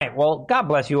right. Well, God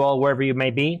bless you all wherever you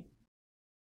may be.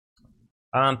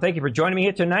 Thank you for joining me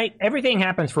here tonight. Everything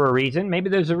happens for a reason. Maybe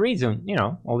there's a reason, you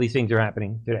know, all these things are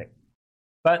happening today.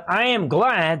 But I am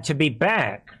glad to be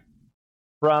back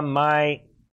from my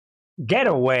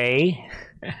getaway,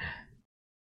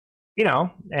 you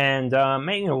know, and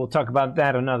maybe we'll talk about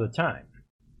that another time.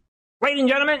 Ladies and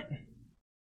gentlemen,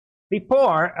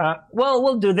 before, well,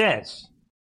 we'll do this.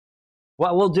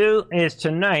 What we'll do is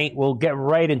tonight we'll get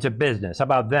right into business. How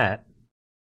about that?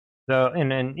 So,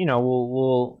 and then, you know,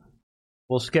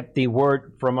 we'll skip the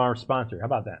word from our sponsor. How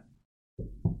about that?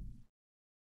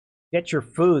 Get your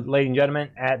food, ladies and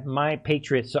gentlemen, at My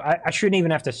Patriot. So I shouldn't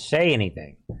even have to say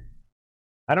anything.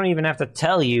 I don't even have to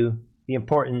tell you the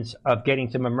importance of getting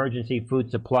some emergency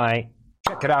food supply.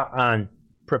 Check it out on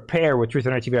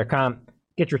preparewithtruthonline.com.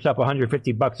 Get yourself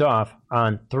 $150 off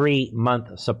on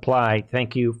 3-month supply.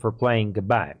 Thank you for playing.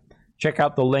 Goodbye. Check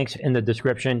out the links in the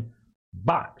description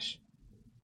box.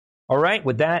 All right,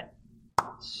 with that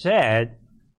said,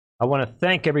 I want to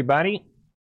thank everybody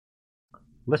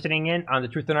listening in on the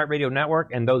Truth and Art Radio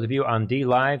Network, and those of you on D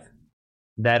Live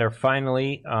that are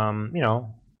finally, you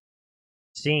know,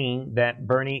 seeing that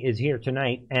Bernie is here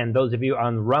tonight, and those of you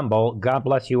on Rumble, God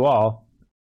bless you all,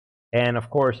 and of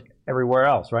course everywhere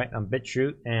else, right, on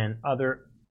BitChute and other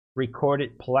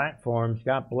recorded platforms.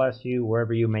 God bless you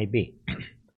wherever you may be.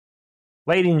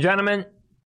 Ladies and gentlemen,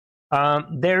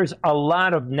 there's a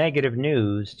lot of negative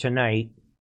news tonight,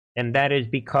 and that is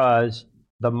because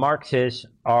the Marxists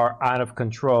are out of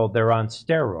control. They're on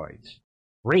steroids.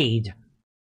 Read,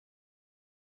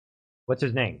 what's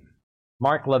his name?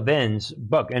 Mark Levin's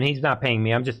book, and he's not paying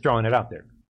me. I'm just throwing it out there.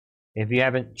 If you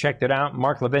haven't checked it out,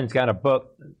 Mark Levin's got a book,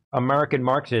 American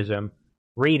Marxism.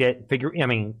 Read it. Ladies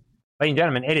and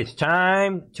gentlemen, it is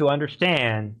time to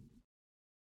understand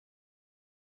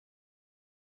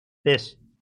this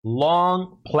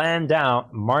long planned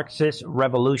out Marxist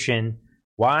revolution.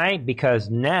 Why? Because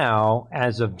now,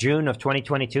 as of June of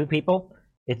 2022, people,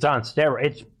 it's on steroids.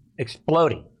 It's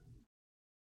exploding.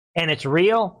 And it's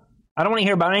real. I don't want to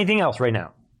hear about anything else right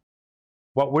now.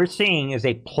 What we're seeing is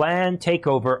a planned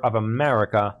takeover of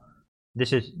America.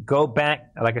 This is, go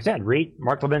back, like I said, read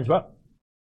Mark Levin's book.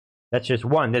 That's just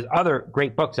one. There's other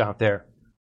great books out there.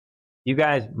 You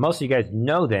guys, most of you guys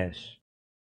know this,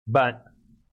 but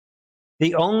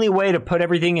the only way to put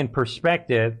everything in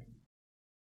perspective,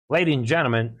 ladies and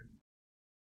gentlemen,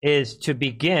 is to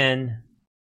begin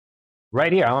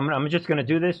right here. I'm just going to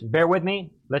do this. Bear with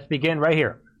me. Let's begin right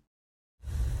here.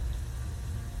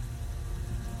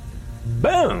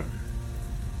 Boom!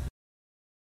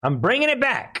 I'm bringing it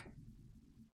back.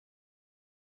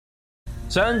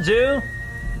 Sun Tzu,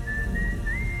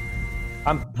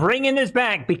 I'm bringing this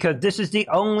back because this is the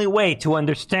only way to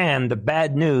understand the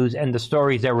bad news and the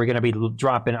stories that we're going to be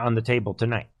dropping on the table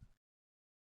tonight.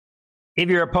 If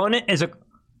your opponent is of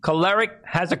choleric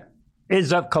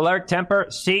temper,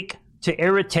 seek to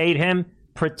irritate him,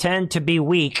 pretend to be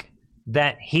weak,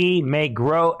 that he may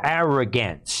grow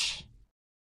arrogant.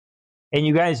 And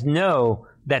you guys know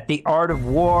that the art of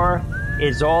war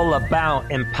is all about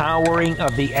empowering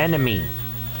of the enemy.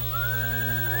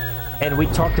 And we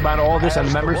talked about all this on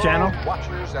the members channel.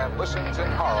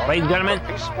 Ladies and gentlemen,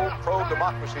 peaceful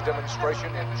pro-democracy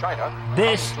demonstration in China.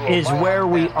 This is where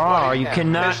we are. You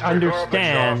cannot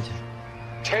understand.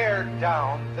 Tear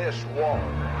down this wall.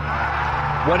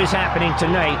 What is happening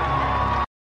tonight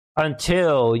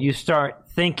until you start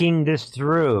thinking this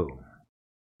through.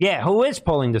 Yeah, who is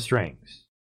pulling the strings?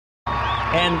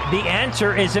 And the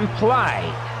answer is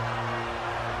implied.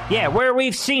 Yeah, where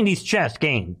we've seen these chess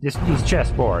games, these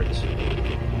chess boards.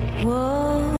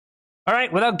 Whoa. All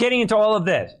right, without getting into all of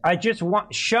this, I just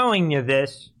want showing you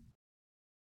this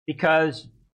because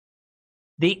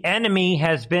the enemy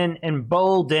has been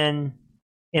emboldened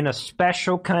in a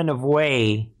special kind of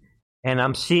way, and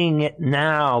I'm seeing it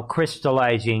now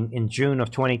crystallizing in June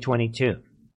of 2022.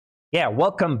 Yeah,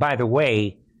 welcome, by the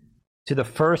way, to the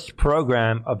first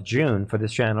program of June for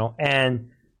this channel, and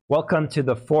welcome to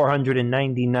the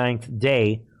 499th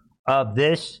day of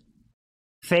this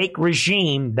fake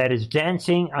regime that is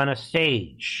dancing on a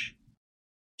stage,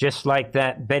 just like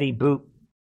that Betty Boop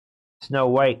Snow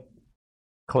White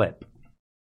clip.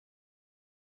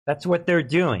 That's what they're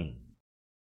doing.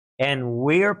 And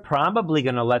we're probably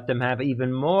going to let them have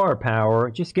even more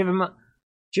power. Just give them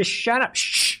just shut up.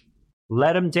 Shh.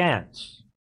 Let them dance.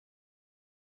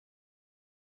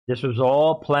 This was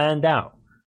all planned out.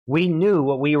 We knew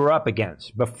what we were up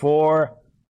against before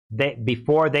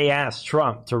they asked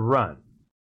Trump to run.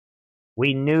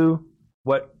 We knew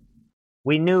what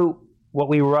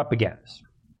we were up against.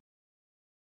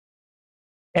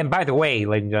 And by the way,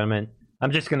 ladies and gentlemen,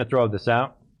 I'm just going to throw this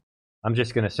out. I'm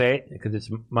just going to say it because it's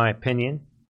my opinion.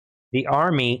 The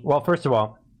Army, well, first of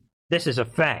all, this is a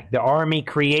fact. The Army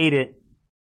created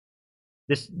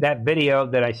that video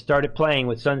that I started playing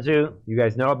with Sun Tzu. You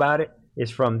guys know about it.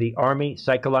 It's from the Army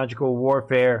Psychological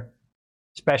Warfare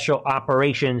Special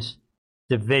Operations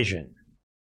Division.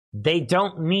 They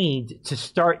don't need to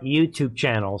start YouTube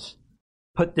channels.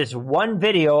 Put this one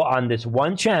video on this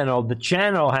one channel. The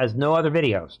channel has no other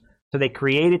videos. So they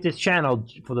created this channel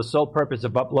for the sole purpose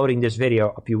of uploading this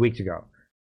video a few weeks ago.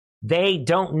 They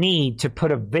don't need to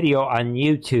put a video on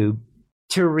YouTube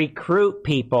to recruit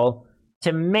people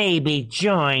to maybe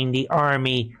join the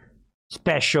Army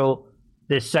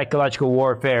this psychological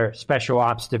warfare special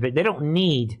ops division. They don't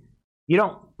need, you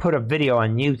don't put a video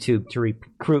on YouTube to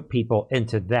recruit people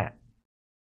into that.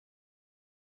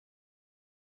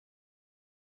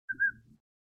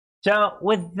 So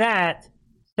with that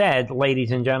said,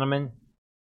 ladies and gentlemen,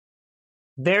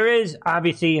 there is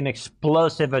obviously an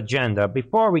explosive agenda.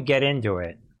 Before we get into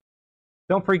it,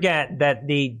 don't forget that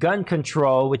the gun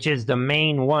control, which is the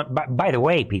main one, by the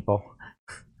way, people,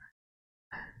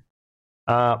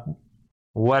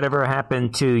 whatever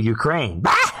happened to Ukraine?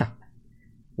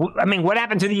 I mean, what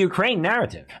happened to the Ukraine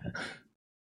narrative?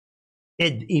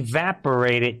 It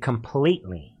evaporated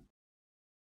completely.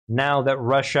 Now that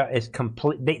Russia is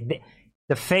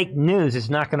the fake news is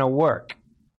not going to work.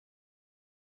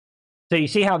 So you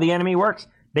see how the enemy works?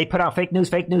 They put out fake news,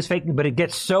 but it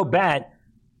gets so bad.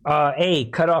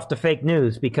 Cut off the fake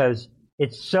news because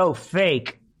it's so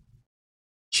fake.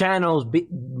 Channels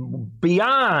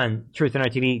beyond Truth and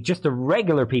RTV, just the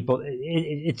regular people,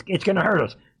 it's going to hurt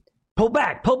us. Pull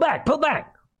back.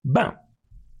 Boom.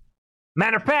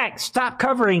 Matter of fact, stop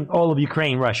covering all of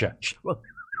Ukraine, Russia. What?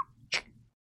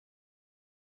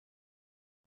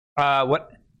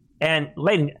 And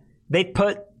lady, they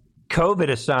put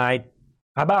COVID aside.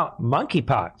 How about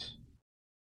monkeypox?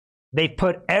 They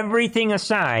put everything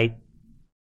aside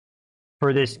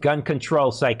for this gun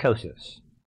control psychosis.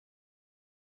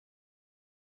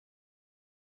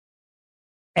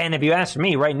 And if you ask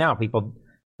me right now, people,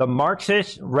 the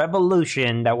Marxist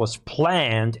revolution that was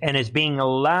planned and is being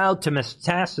allowed to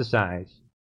metastasize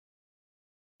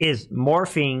is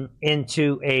morphing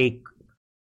into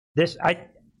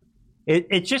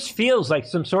it just feels like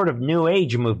some sort of new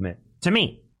age movement to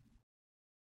me.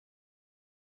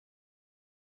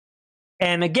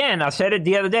 And again, I said it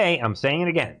the other day, I'm saying it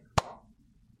again.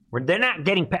 They're not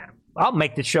getting past. I'll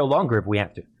make this show longer if we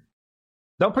have to.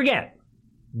 Don't forget,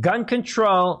 gun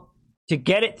control, to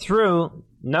get it through,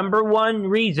 number one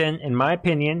reason, in my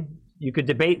opinion, you could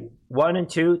debate 1 and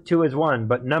 2, 2 is 1,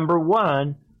 but number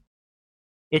one,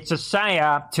 it's a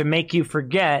psyop to make you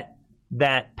forget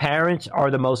that parents are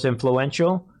the most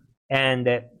influential and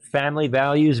that family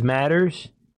values matters.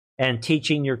 And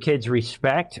teaching your kids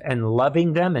respect and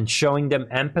loving them and showing them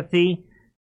empathy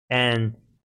and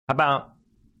about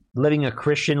living a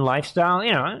Christian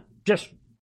lifestyle, just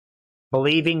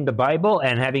believing the Bible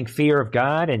and having fear of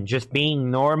God and just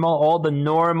being normal, all the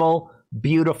normal,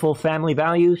 beautiful family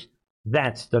values,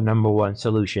 that's the number one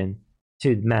solution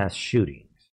to mass shootings.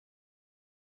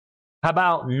 How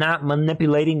about not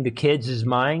manipulating the kids'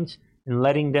 minds and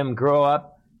letting them grow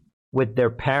up with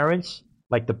their parents?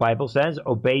 Like the Bible says,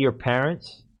 obey your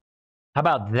parents. How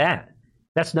about that?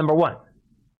 That's number one.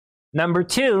 Number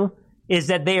two is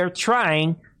that they are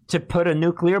trying to put a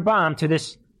nuclear bomb to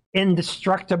this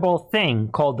indestructible thing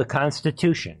called the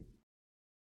Constitution.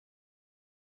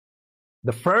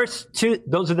 The first two,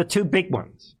 those are the two big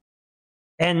ones.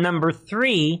 And number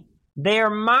three, they are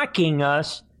mocking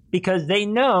us because they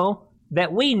know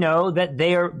that we know that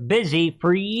they are busy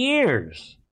for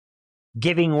years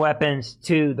giving weapons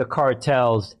to the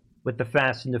cartels with the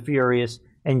Fast and the Furious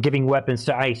and giving weapons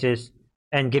to ISIS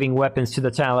and giving weapons to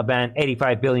the Taliban,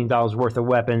 $85 billion worth of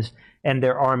weapons, and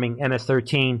they're arming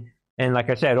MS-13. And like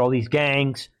I said, all these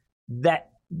gangs,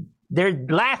 that they're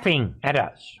laughing at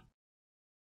us.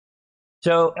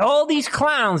 So all these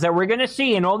clowns that we're going to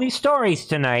see in all these stories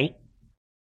tonight,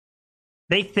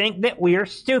 they think that we are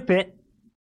stupid.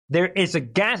 There is a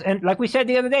gas, and like we said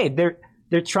the other day,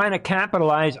 they're trying to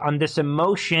capitalize on this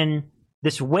emotion,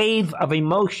 this wave of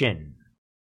emotion.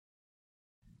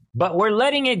 But we're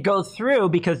letting it go through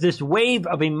because this wave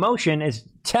of emotion is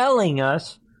telling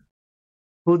us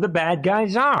who the bad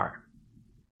guys are.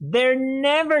 They're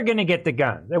never going to get the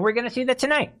guns. And we're going to see that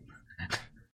tonight.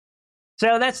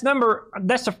 So that's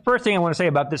the first thing I want to say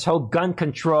about this whole gun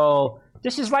control.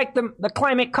 This is like the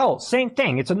climate cult. Same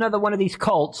thing. It's another one of these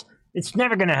cults. It's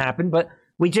never going to happen, but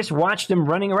we just watch them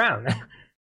running around.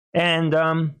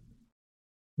 And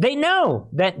they know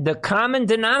that the common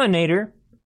denominator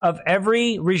of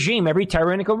every regime, every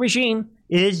tyrannical regime,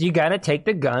 is you got to take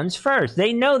the guns first.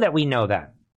 They know that we know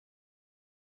that.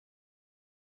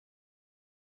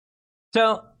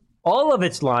 So all of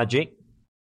its logic,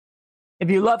 if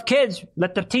you love kids,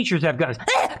 let the teachers have guns.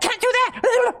 Can't do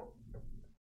that.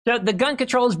 So the gun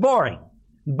control is boring.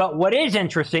 But what is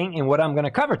interesting, and what I'm going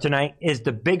to cover tonight, is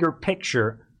the bigger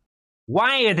picture.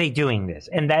 Why are they doing this?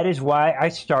 And that is why I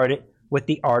started with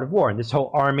the art of war and this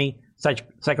whole army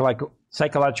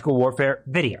psychological warfare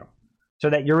video, so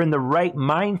that you're in the right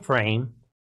mind frame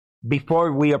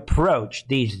before we approach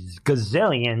these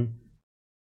gazillion.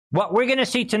 What we're going to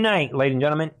see tonight, ladies and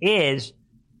gentlemen, is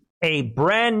a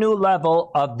brand new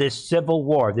level of this civil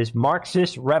war, this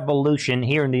Marxist revolution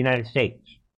here in the United States.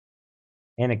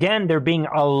 And again, they're being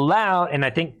allowed, and I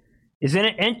think, isn't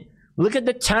it? And look at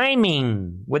the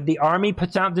timing when the army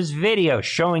puts out this video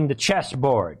showing the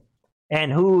chessboard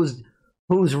and who's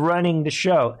running the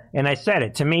show. And I said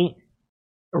it, to me,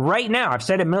 right now, I've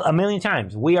said it a million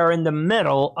times, we are in the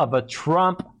middle of a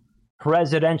Trump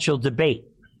presidential debate.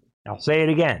 I'll say it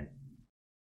again.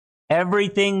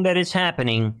 Everything that is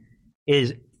happening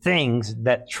is things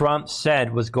that Trump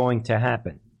said was going to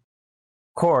happen.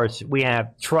 Of course, we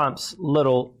have Trump's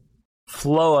little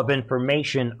flow of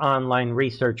information online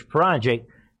research project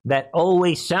that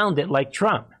always sounded like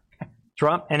Trump.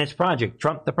 Trump and his project.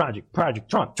 Trump the project. Project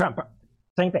Trump. Trump.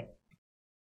 Same thing.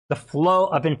 The flow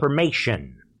of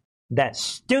information that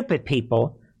stupid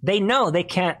people, they know they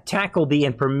can't tackle the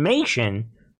information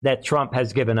that Trump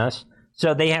has given us,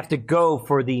 so they have to go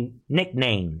for the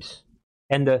nicknames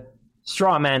and the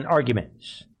straw man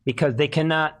arguments because they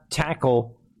cannot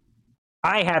tackle.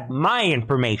 I have my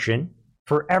information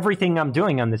for everything I'm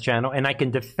doing on this channel, and I can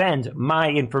defend my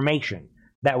information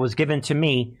that was given to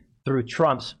me through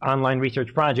Trump's online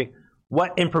research project.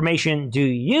 What information do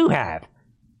you have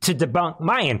to debunk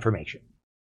my information?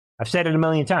 I've said it a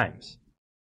million times.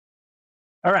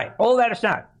 All right, all that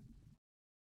aside,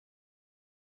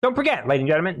 don't forget, ladies and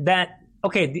gentlemen, that,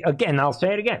 okay, again, I'll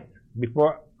say it again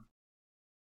before.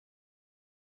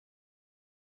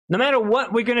 No matter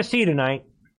what we're going to see tonight,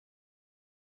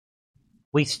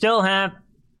 we still have,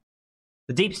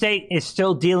 the deep state is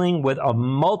still dealing with a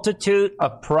multitude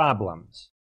of problems.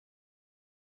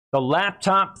 The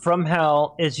laptop from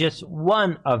hell is just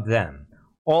one of them.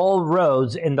 All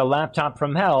roads in the laptop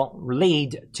from hell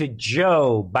lead to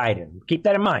Joe Biden. Keep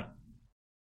that in mind.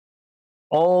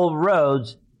 All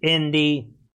roads in the,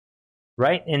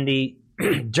 right, in the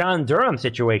John Durham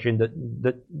situation,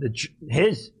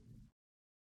 his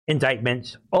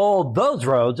indictments, all those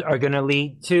roads are going to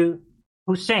lead to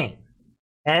Hussein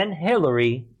and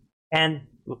Hillary and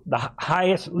the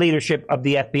highest leadership of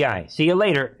the FBI. See you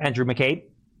later, Andrew McCabe.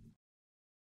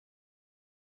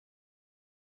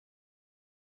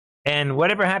 And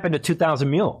whatever happened to 2,000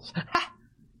 Mules?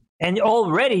 And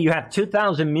already you have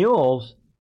 2,000 Mules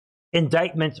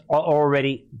indictments are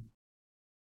already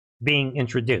being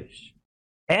introduced.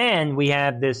 And we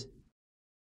have this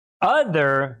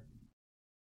other,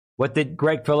 what did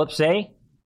Greg Phillips say?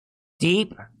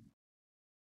 Deep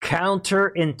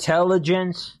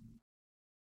counterintelligence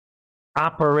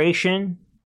operation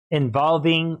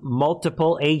involving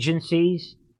multiple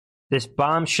agencies. This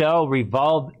bombshell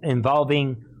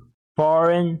involving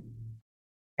foreign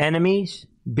enemies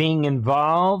being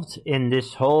involved in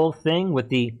this whole thing with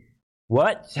the,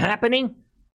 what's happening?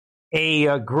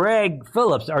 Greg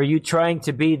Phillips, are you trying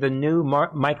to be the new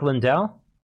Mike Lindell?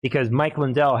 Because Mike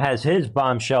Lindell has his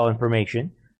bombshell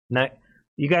information. Now,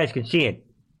 you guys can see it.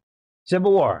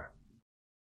 Civil War.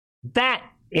 That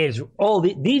is all.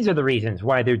 These are the reasons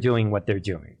why they're doing what they're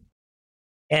doing.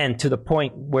 And to the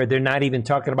point where they're not even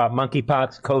talking about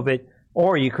monkeypox, COVID,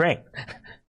 or Ukraine.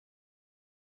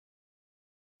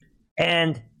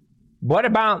 And what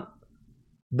about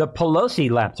the Pelosi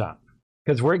laptop?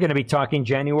 Because we're going to be talking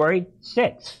January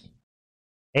 6th.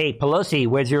 Hey, Pelosi,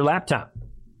 where's your laptop?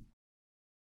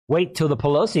 Wait till the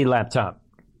Pelosi laptop,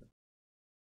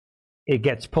 it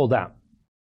gets pulled out.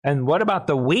 And what about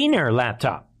the Wiener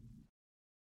laptop?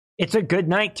 It's a good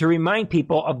night to remind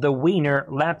people of the Wiener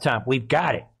laptop. We've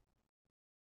got it.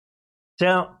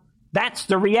 So that's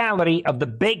the reality of the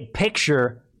big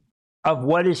picture of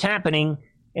what is happening.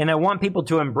 And I want people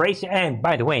to embrace it. And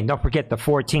by the way, don't forget the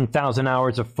 14,000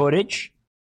 hours of footage.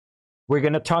 We're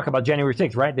going to talk about January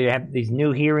 6th, right? They have these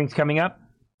new hearings coming up.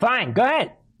 Fine, go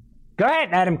ahead. Go ahead,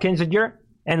 Adam Kinzinger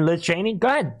and Liz Cheney. Go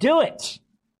ahead, do it.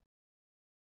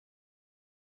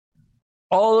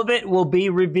 All of it will be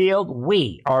revealed.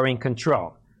 We are in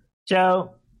control.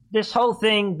 So this whole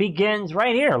thing begins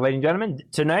right here, ladies and gentlemen.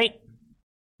 Tonight,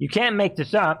 you can't make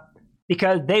this up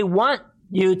because they want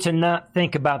you to not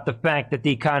think about the fact that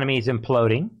the economy is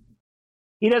imploding.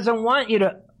 He doesn't want you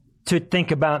to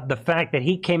think about the fact that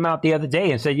he came out the other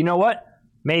day and said, you know what?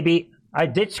 Maybe I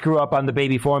did screw up on the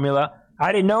baby formula.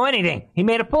 I didn't know anything. He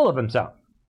made a fool of himself.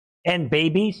 And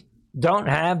babies don't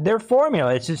have their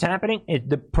formula. It's just happening.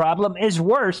 The problem is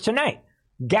worse tonight.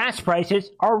 Gas prices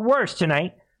are worse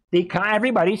tonight.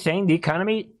 Everybody's saying the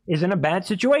economy is in a bad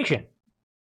situation.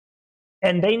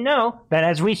 And they know that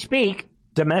as we speak,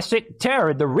 domestic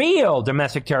terror, the real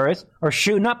domestic terrorists, are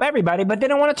shooting up everybody, but they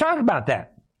don't want to talk about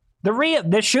that.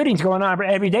 The shootings going on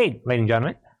every day, ladies and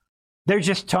gentlemen. They're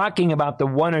just talking about the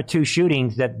one or two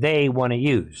shootings that they want to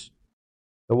use.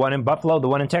 The one in Buffalo, the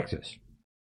one in Texas.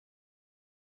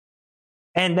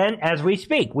 And then, as we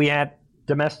speak, we have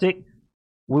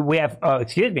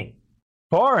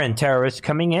foreign terrorists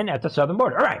coming in at the southern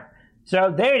border. All right,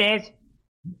 so there it is.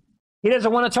 He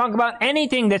doesn't want to talk about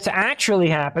anything that's actually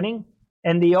happening,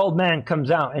 and the old man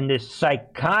comes out in this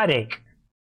psychotic,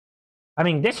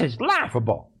 this is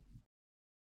laughable.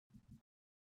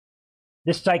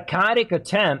 This psychotic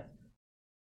attempt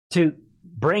to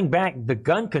bring back the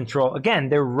gun control. Again,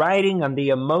 they're riding on the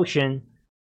emotion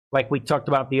like we talked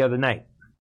about the other night.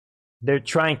 They're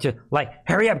trying to,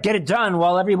 hurry up, get it done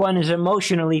while everyone is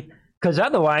emotionally, because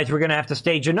otherwise we're going to have to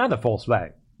stage another false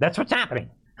flag. That's what's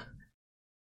happening.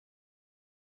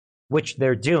 Which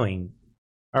they're doing.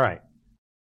 All right.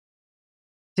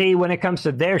 See, when it comes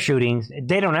to their shootings,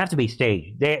 they don't have to be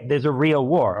staged. There's a real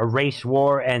war, a race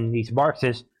war, and these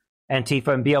Marxists, Antifa,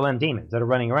 and BLM demons that are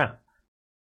running around.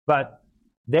 But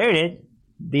there it is.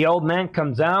 The old man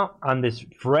comes out on this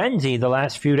frenzy the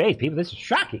last few days. People, this is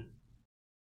shocking.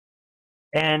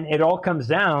 And it all comes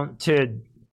down to,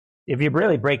 if you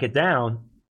really break it down,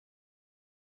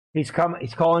 he's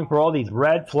calling for all these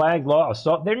red flag law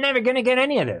assault. They're never going to get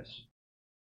any of this.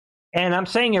 And I'm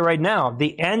saying it right now,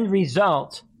 the end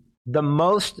result, the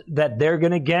most that they're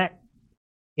going to get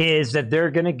is that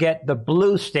they're going to get the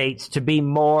blue states to be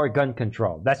more gun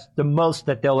control. That's the most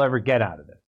that they'll ever get out of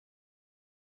it.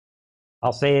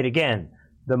 I'll say it again.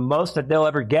 The most that they'll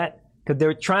ever get, because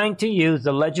they're trying to use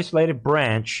the legislative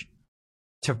branch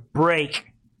to break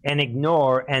and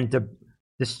ignore and to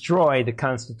destroy the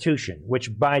Constitution,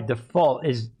 which by default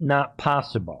is not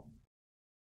possible.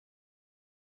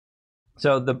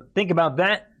 So think about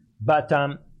that. But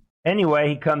anyway,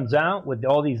 he comes out with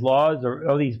all these laws or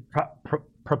all these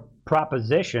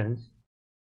propositions,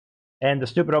 and the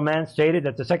stupid old man stated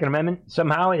that the Second Amendment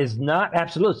somehow is not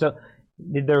absolute. So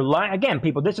they're lying again,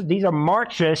 people. These are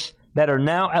Marxists that are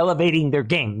now elevating their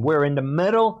game. We're in the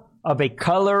middle of a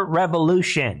color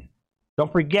revolution.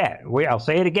 Don't forget, I'll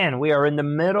say it again. We are in the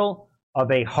middle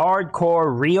of a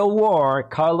hardcore real war,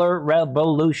 color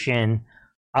revolution.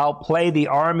 I'll play the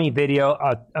army video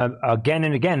again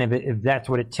and again if that's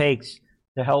what it takes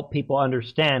to help people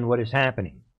understand what is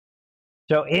happening.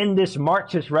 So in this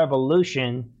Marxist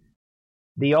revolution,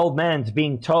 the old man's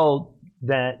being told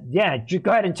that, just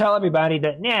go ahead and tell everybody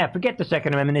that, forget the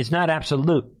Second Amendment. It's not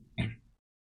absolute.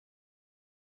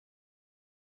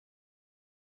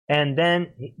 And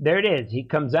then there it is. He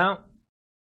comes out.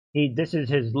 This is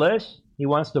his list. He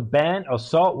wants to ban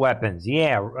assault weapons.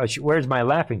 Yeah, where's my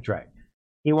laughing track?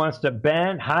 He wants to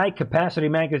ban high-capacity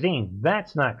magazines.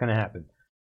 That's not going to happen.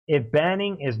 If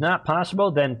banning is not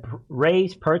possible, then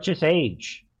raise purchase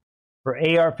age for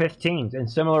AR-15s and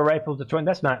similar rifles to 20.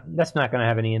 That's not going to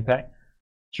have any impact.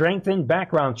 Strengthen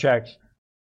background checks.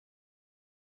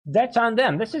 That's on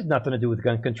them. This has nothing to do with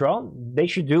gun control. They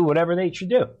should do whatever they should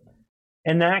do.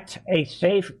 Enact a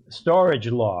safe storage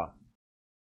law.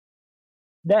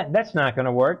 That's not going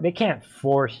to work. They can't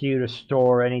force you to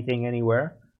store anything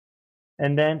anywhere.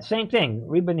 And then, same thing.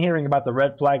 We've been hearing about the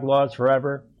red flag laws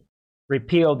forever.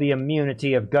 Repeal the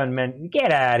immunity of gunmen.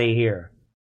 Get out of here.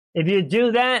 If you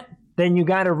do that, then you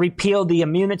got to repeal the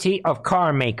immunity of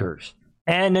car makers.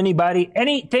 And anybody,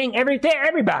 anything, everything,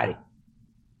 everybody.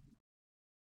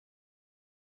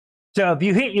 So if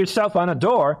you hit yourself on a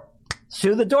door,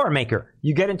 sue the door maker.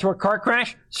 You get into a car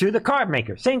crash, sue the car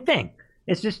maker. Same thing.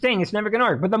 It's this thing. It's never going to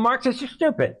work. But the Marxists are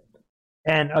stupid.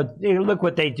 And look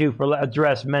what they do for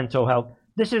address mental health.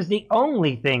 This is the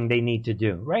only thing they need to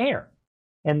do right here.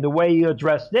 And the way you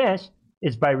address this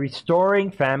is by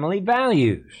restoring family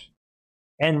values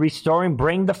and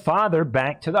bring the father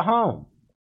back to the home.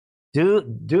 Do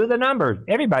the numbers.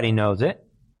 Everybody knows it.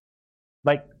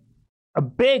 Like a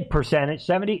big percentage,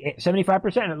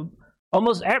 75%,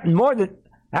 almost more than,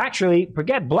 actually,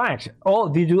 forget blacks.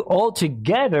 If you do all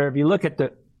together, if you look at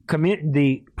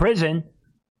the prison,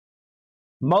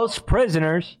 most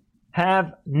prisoners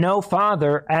have no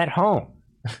father at home.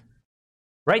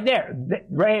 Right there.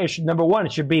 Right, number one,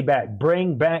 it should be back.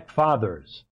 Bring back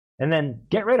fathers. And then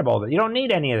get rid of all of it. You don't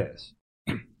need any of this.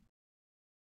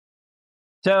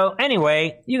 So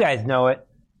anyway, you guys know it.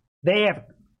 They have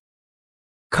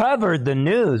covered the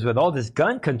news with all this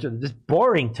gun control, this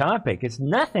boring topic. It's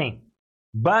nothing.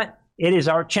 But it is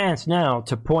our chance now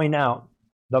to point out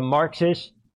the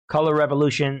Marxist color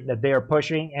revolution that they are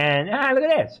pushing. And look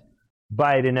at this.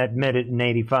 Biden admitted in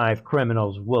 85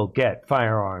 criminals will get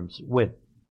firearms with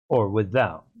or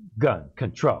without gun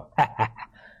control.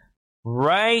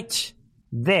 Right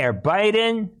there.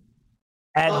 Biden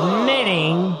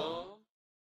admitting.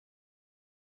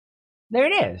 There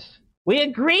it is. We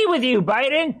agree with you,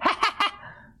 Biden.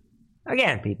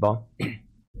 Again, people.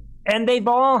 And they've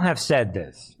all have said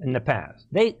this in the past.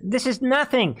 This is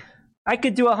nothing. I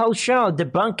could do a whole show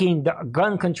debunking the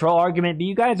gun control argument, but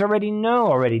you guys already know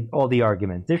all the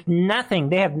arguments. There's nothing.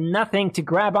 They have nothing to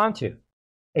grab onto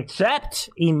except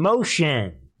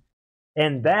emotion.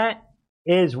 And that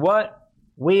is what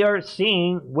we are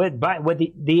seeing with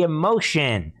the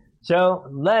emotion. So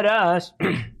let us...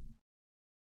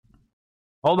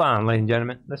 Hold on, ladies and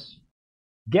gentlemen. Let's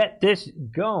get this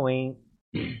going.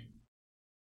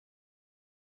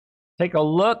 Take a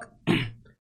look.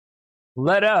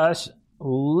 Let us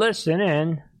listen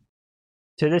in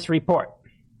to this report.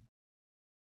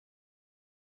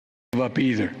 Up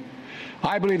either.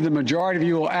 I believe the majority of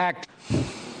you will act.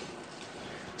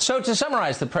 So to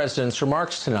summarize the president's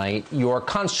remarks tonight, your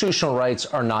constitutional rights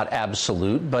are not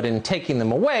absolute, but in taking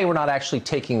them away, we're not actually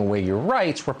taking away your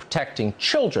rights, we're protecting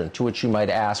children, to which you might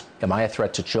ask, am I a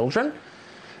threat to children?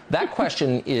 That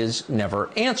question is never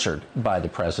answered by the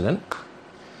president.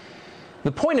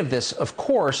 The point of this, of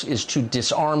course, is to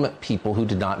disarm people who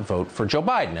did not vote for Joe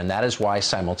Biden, and that is why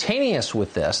simultaneous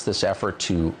with this effort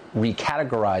to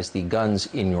recategorize the guns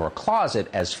in your closet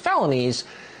as felonies,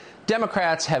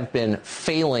 Democrats have been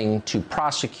failing to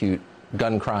prosecute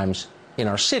gun crimes in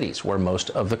our cities, where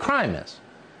most of the crime is.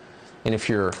 And if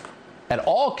you're at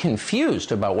all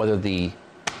confused about whether the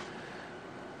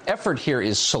effort here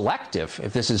is selective,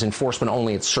 if this is enforcement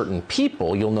only at certain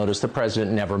people, you'll notice the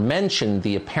president never mentioned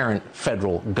the apparent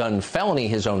federal gun felony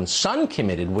his own son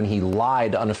committed when he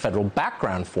lied on a federal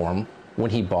background form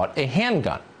when he bought a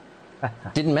handgun.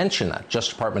 Didn't mention that.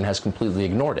 Justice Department has completely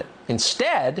ignored it.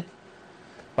 Instead,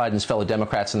 Biden's fellow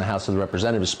Democrats in the House of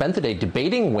Representatives spent the day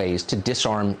debating ways to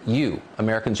disarm you,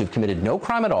 Americans who've committed no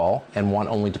crime at all and want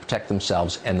only to protect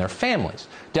themselves and their families.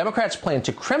 Democrats plan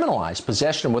to criminalize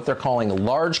possession of what they're calling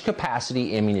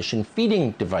large-capacity ammunition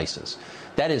feeding devices.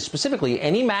 That is, specifically,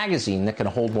 any magazine that can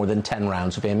hold more than 10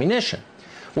 rounds of ammunition.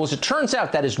 Well, as it turns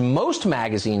out, that is most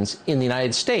magazines in the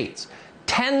United States.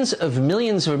 Tens of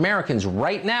millions of Americans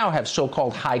right now have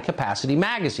so-called high-capacity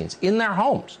magazines in their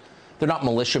homes. They're not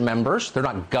militia members. They're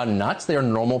not gun nuts. They are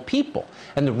normal people.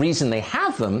 And the reason they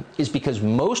have them is because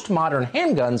most modern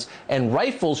handguns and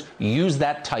rifles use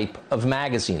that type of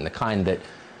magazine, the kind that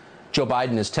Joe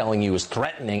Biden is telling you is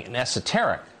threatening and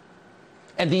esoteric.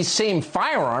 And these same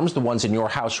firearms, the ones in your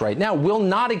house right now, will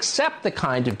not accept the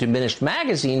kind of diminished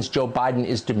magazines Joe Biden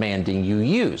is demanding you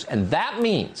use. And that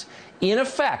means, in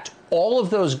effect, all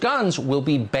of those guns will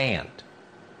be banned.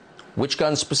 Which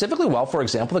guns specifically? Well, for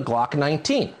example, the Glock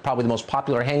 19, probably the most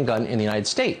popular handgun in the United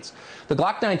States. The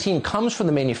Glock 19 comes from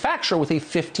the manufacturer with a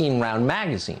 15-round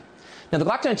magazine. Now, the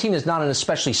Glock 19 is not an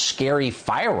especially scary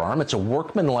firearm. It's a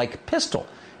workmanlike pistol.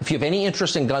 If you have any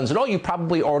interest in guns at all, you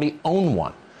probably already own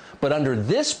one. But under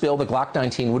this bill, the Glock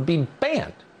 19 would be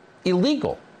banned,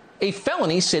 illegal, a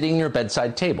felony sitting in your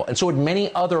bedside table. And so would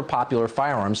many other popular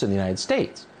firearms in the United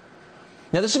States.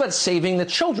 Now, this is about saving the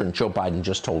children, Joe Biden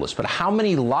just told us. But how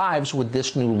many lives would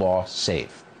this new law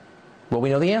save? Well, we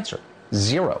know the answer.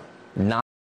 Zero. Not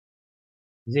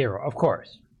zero, of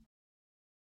course.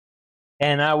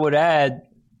 And I would add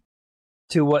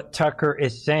to what Tucker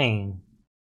is saying,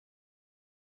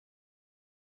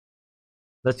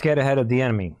 let's get ahead of the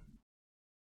enemy.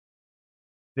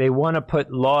 They want to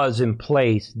put laws in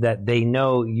place that they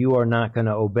know you are not going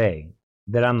to obey,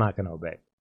 that I'm not going to obey.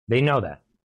 They know that.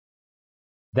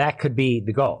 That could be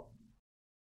the goal.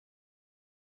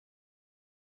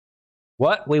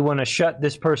 What? We want to shut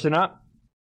this person up?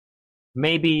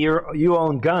 Maybe you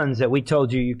own guns that we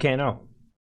told you can't own.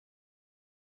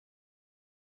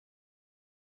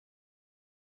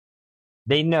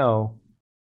 They know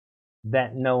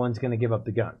that no one's going to give up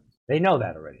the guns. They know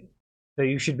that already. So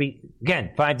you should be,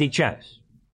 again, 5D chess.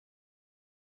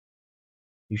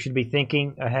 You should be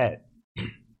thinking ahead.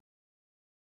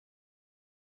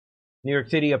 New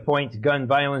York City appoints gun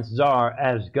violence czar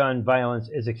as gun violence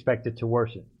is expected to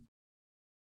worsen.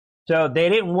 So they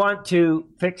didn't want to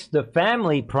fix the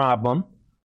family problem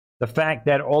The fact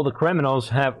that all the criminals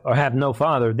have no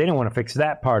father, they don't want to fix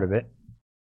that part of it.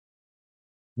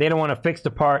 They don't want to fix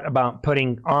the part about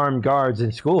putting armed guards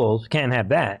in schools. Can't have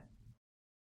that.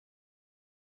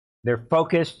 They're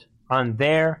focused on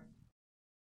their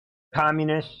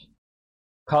communist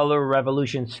color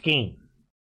revolution scheme.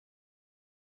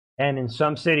 And in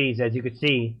some cities, as you can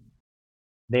see,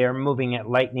 they are moving at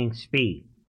lightning speed.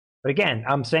 But again,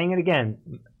 I'm saying it again.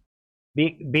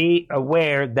 Be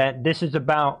aware that this is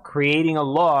about creating a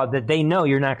law that they know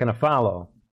you're not going to follow,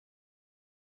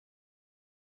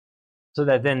 so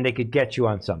that then they could get you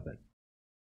on something.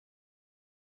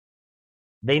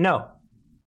 They know.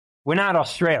 We're not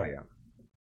Australia.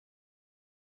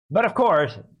 But of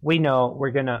course, we know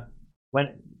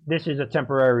when this is a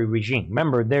temporary regime.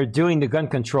 Remember, they're doing the gun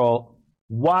control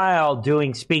while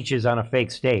doing speeches on a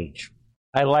fake stage.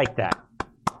 I like that.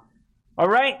 All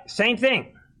right, same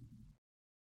thing.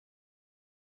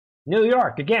 New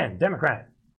York, again, Democrat.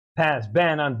 Pass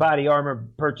ban on body armor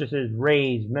purchases,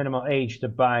 raise minimum age to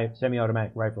buy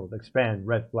semi-automatic rifles, expand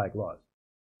red flag laws.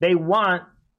 They want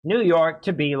New York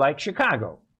to be like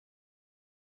Chicago.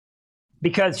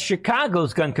 Because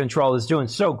Chicago's gun control is doing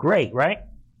so great, right?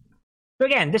 So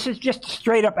again, this is just a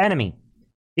straight up enemy.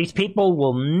 These people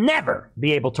will never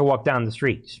be able to walk down the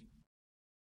streets.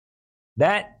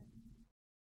 That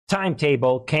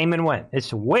timetable came and went.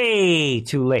 It's way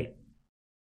too late.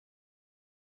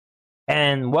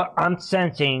 And what I'm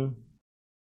sensing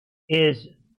is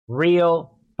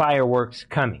real fireworks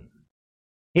coming.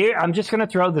 Here, I'm just going to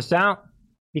throw this out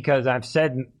because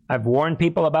I've warned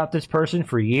people about this person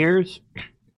for years.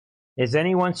 Is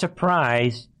anyone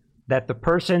surprised that the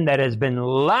person that has been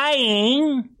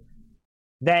lying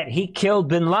that he killed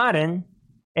bin Laden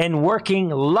and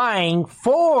lying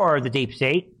for the deep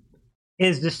state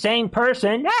is the same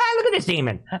person? Look at this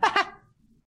demon.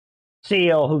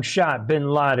 SEAL who shot bin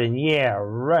Laden. Yeah,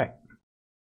 right.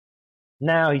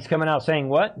 Now he's coming out saying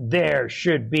what? There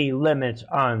should be limits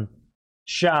on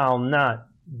shall not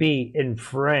be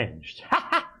infringed.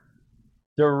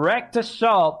 Direct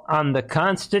assault on the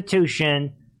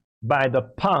Constitution by the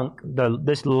punk,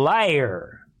 this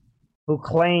liar who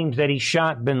claims that he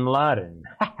shot bin Laden.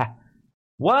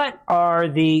 What are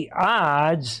the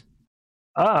odds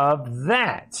of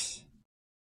that?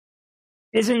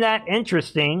 Isn't that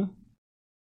interesting?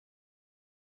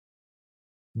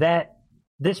 That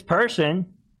this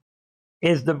person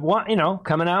is the one,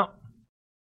 coming out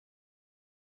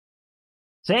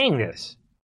saying this.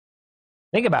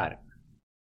 Think about it.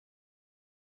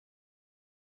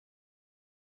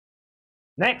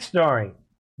 Next story.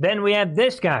 Then we have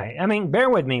this guy. I mean, bear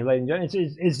with me, ladies and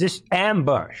gentlemen. It's this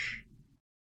ambush.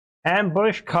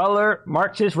 Ambush color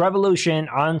Marxist revolution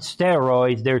on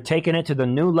steroids. They're taking it to the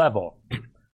new level.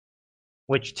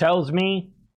 Which tells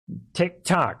me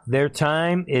TikTok, their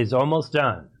time is almost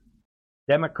done.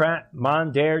 Democrat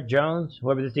Mondaire Jones,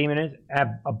 whoever this demon is,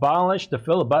 abolished the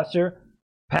filibuster,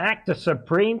 packed the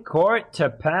Supreme Court to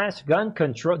pass gun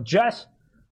control, just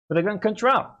for the gun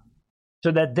control,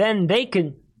 so that then they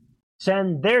can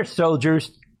send their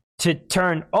soldiers to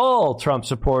turn all Trump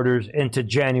supporters into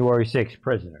January 6th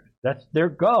prisoners. That's their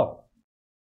goal.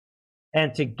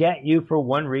 And to get you for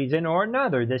one reason or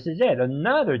another. This is it.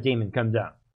 Another demon comes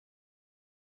out.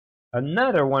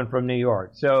 Another one from New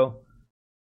York. So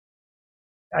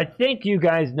I think you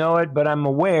guys know it, but I'm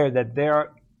aware that there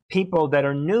are people that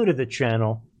are new to the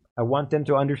channel. I want them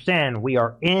to understand we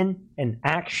are in an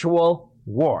actual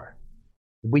war.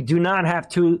 We do not have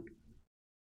two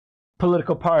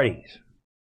political parties.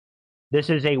 This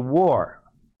is a war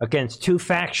against two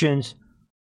factions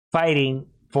fighting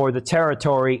for the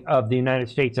territory of the United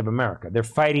States of America. They're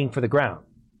fighting for the ground.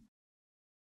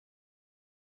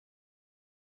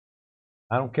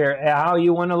 I don't care how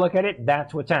you want to look at it,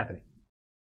 that's what's happening.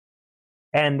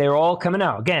 And they're all coming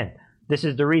out. Again, this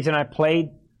is the reason I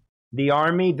played the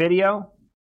army video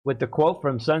with the quote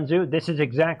from Sun Tzu. This is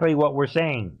exactly what we're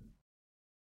saying.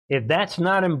 If that's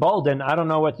not emboldened, I don't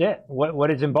know what's it.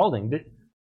 What is emboldened?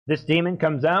 This demon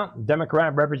comes out,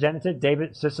 Democrat Representative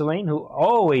David Cicilline, who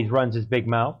always runs his big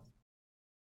mouth.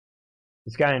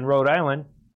 This guy in Rhode Island.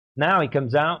 Now he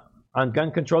comes out on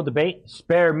gun control debate.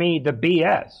 Spare me the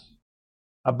BS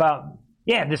about,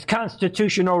 this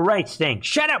constitutional rights thing.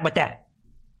 Shut up with that.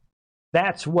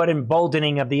 That's what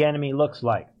emboldening of the enemy looks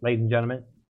like, ladies and gentlemen.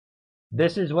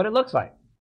 This is what it looks like.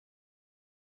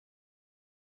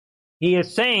 He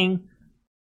is saying,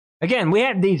 again, we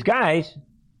have these guys,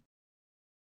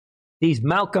 these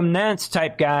Malcolm Nance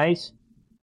type guys,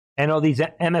 and all these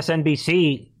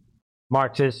MSNBC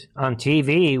Marxists on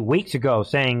TV weeks ago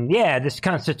saying, this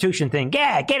Constitution thing,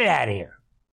 get it out of here.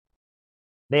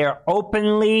 They are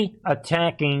openly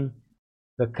attacking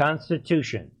the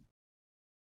Constitution.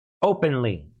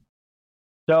 Openly.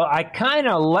 So I kind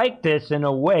of like this in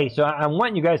a way. So I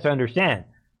want you guys to understand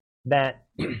that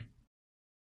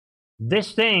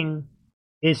this thing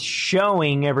is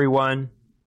showing everyone.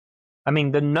 I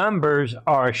mean, the numbers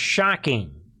are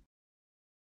shocking.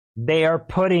 They are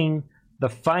putting the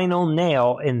final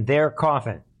nail in their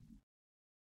coffin.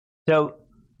 So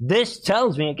this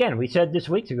tells me, again, we said this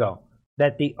weeks ago,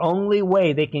 that the only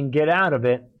way they can get out of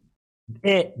it,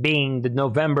 it being the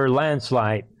November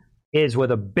landslide, is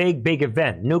with a big, big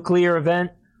event. Nuclear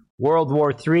event, World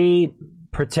War III,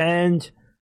 pretend.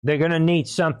 They're going to need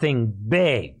something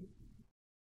big.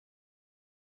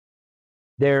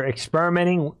 They're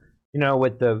experimenting,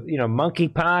 with the,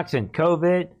 monkeypox and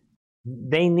COVID.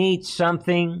 They need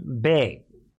something big.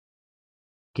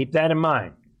 Keep that in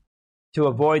mind to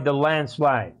avoid the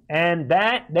landslide. And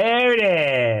there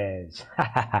it is.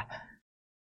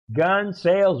 Gun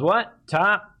sales, what?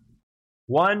 Top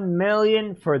 1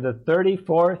 million for the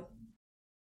 34th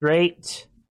straight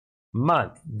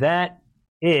month. That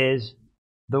is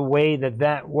the way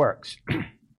that works.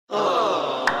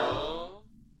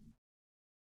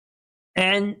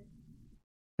 And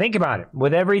think about it.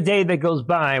 With every day that goes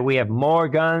by, we have more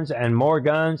guns and more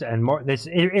guns and more. This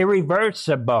is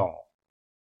irreversible.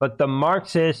 But the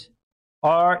Marxists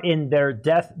are in their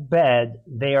deathbed.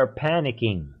 They are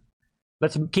panicking.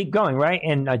 Let's keep going, right?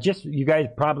 And you guys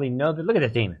probably know that. Look at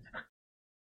this demon.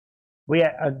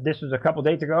 This was a couple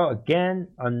days ago. Again,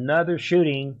 another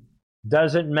shooting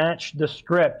doesn't match the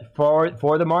script for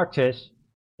the Marxists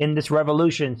in this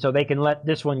revolution, so they can let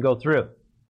this one go through.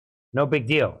 No big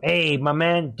deal. Hey, my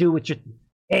man,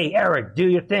 Hey, Eric, do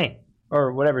your thing.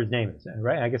 Or whatever his name is,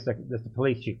 right? I guess that's the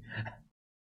police chief.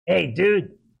 Hey,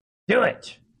 dude, do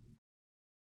it.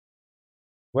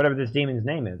 Whatever this demon's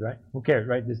name is, right? Who cares,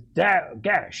 right? This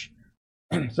Gash.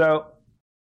 So,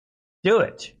 do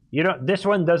it. This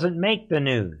one doesn't make the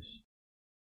news.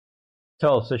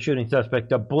 Tulsa shooting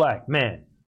suspect, a black man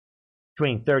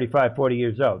between 35 40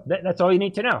 years old. That's all you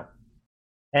need to know.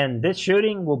 And this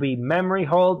shooting will be memory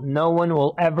hold. No one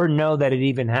will ever know that it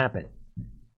even happened.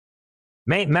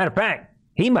 Matter of fact,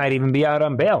 he might even be out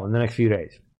on bail in the next few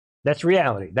days. That's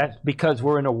reality. That's because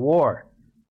we're in a war.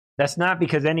 That's not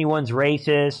because anyone's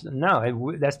racist.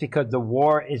 No, that's because the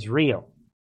war is real.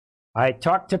 I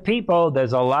talk to people.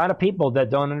 There's a lot of people that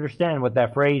don't understand what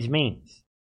that phrase means.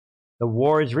 The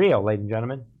war is real, ladies and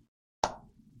gentlemen.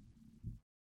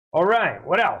 All right,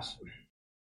 what else?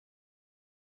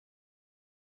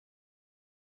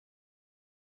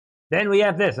 Then we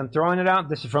have this. I'm throwing it out.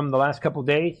 This is from the last couple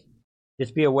days.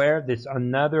 Just be aware. This is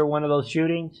another one of those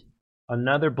shootings.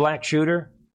 Another black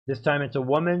shooter. This time it's a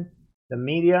woman. The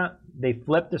media, they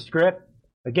flipped the script.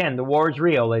 Again, the war is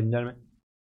real, ladies and gentlemen.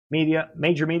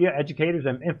 Major media, educators,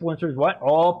 and influencers,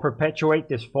 all perpetuate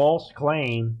this false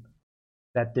claim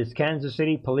that this Kansas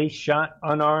City police shot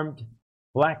unarmed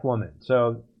black woman.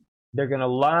 So they're going to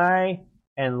lie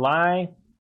and lie.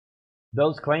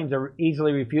 Those claims are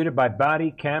easily refuted by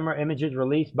body camera images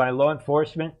released by law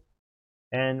enforcement.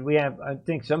 And we have, I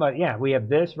think we have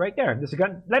this right there. This is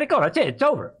gun. Let it go. That's it. It's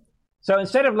over. So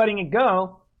instead of letting it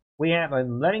go, we have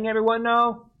letting everyone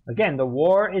know. Again, the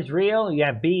war is real. You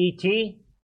have BET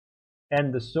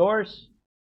and the source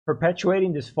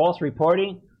perpetuating this false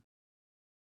reporting,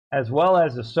 as well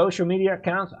as the social media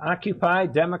accounts, Occupy,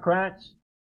 Democrats.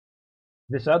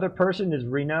 This other person is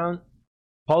renowned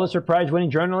Pulitzer Prize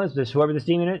winning journalist, whoever this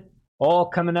demon is, all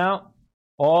coming out,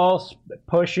 all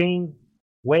pushing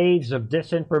waves of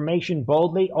disinformation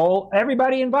boldly.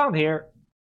 Everybody involved here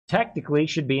technically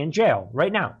should be in jail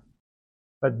right now.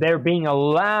 But they're being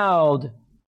allowed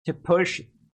to push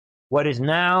what is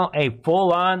now a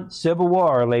full-on civil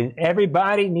war.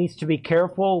 Everybody needs to be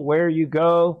careful where you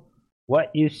go,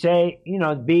 what you say,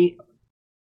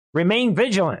 remain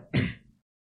vigilant.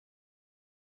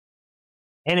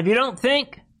 And if you don't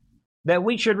think that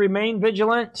we should remain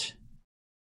vigilant,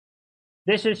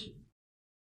 this is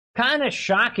kind of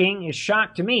shocking. It's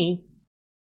shock to me.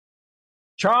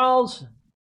 Charles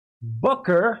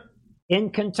Booker in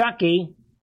Kentucky,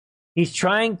 he's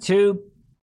trying to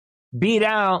beat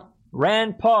out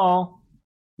Rand Paul.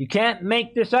 You can't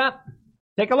make this up.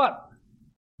 Take a look.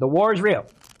 The war is real.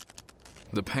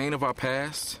 The pain of our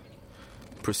past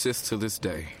persists to this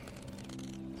day.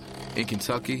 In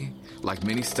Kentucky, like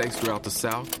many states throughout the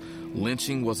South,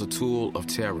 lynching was a tool of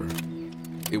terror.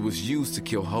 It was used to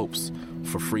kill hopes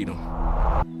for freedom.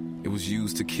 It was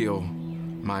used to kill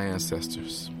my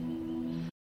ancestors.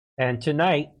 And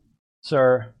tonight,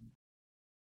 sir,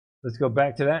 let's go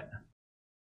back to that.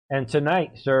 And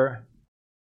tonight, sir,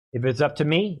 If it's up to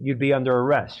me, you'd be under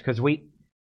arrest. Because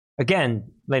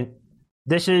again,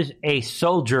 this is a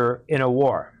soldier in a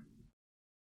war.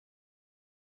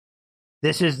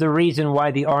 This is the reason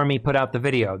why the army put out the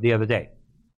video the other day.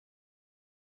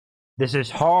 This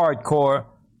is hardcore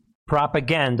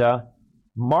propaganda,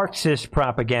 Marxist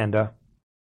propaganda,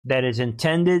 that is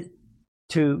intended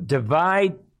to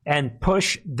divide and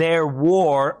push their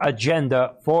war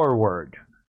agenda forward.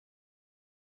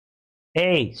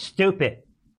 Hey, stupid.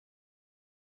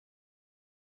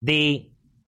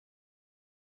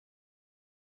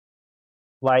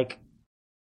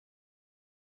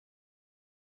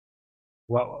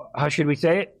 How should we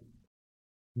say it?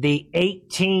 The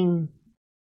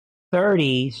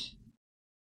 1830s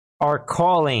are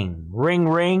calling. Ring,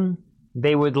 ring.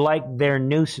 They would like their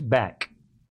noose back.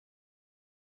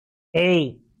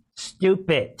 Hey,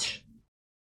 stupid.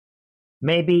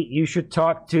 Maybe you should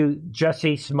talk to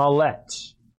Jussie Smollett.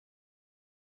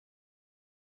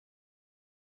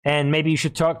 And maybe you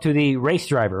should talk to the race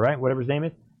driver, right? Whatever his name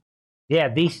is. Yeah,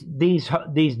 these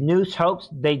noose hopes,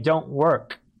 they don't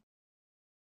work.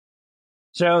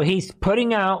 So he's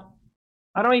putting out,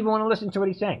 I don't even want to listen to what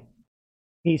he's saying.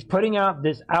 He's putting out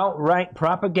this outright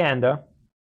propaganda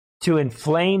to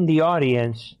inflame the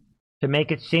audience, to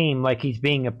make it seem like he's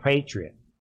being a patriot.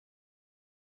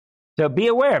 So be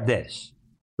aware of this.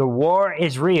 The war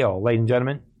is real, ladies and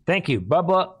gentlemen. Thank you,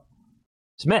 Bubba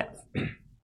Smith.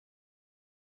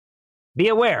 Be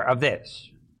aware of this.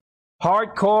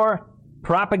 Hardcore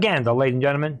propaganda, ladies and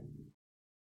gentlemen.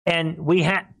 And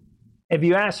if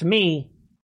you ask me,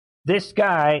 this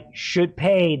guy should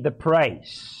pay the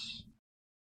price.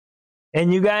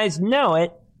 And you guys know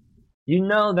it. You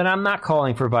know that I'm not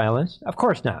calling for violence. Of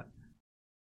course not.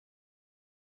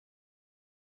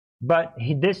 But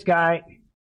this guy,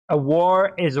 a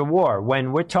war is a war.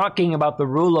 When we're talking about the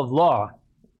rule of law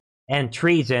and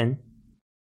treason,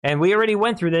 and we already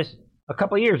went through this a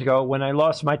couple years ago when I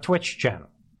lost my Twitch channel.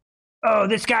 Oh,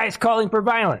 this guy is calling for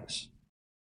violence.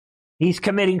 He's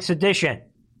committing sedition.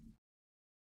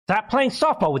 Stop playing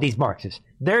softball with these Marxists.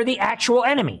 They're the actual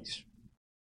enemies.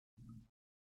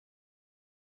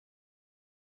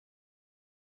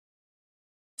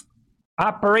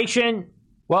 Operation,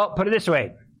 well, put it this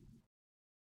way.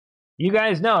 You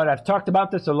guys know it. I've talked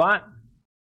about this a lot.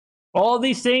 All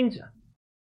these things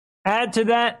add to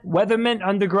that Weatherman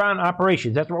underground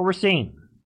operations. That's what we're seeing.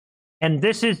 And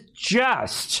this is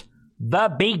just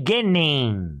the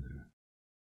beginning.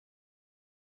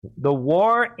 The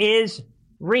war is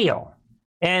real.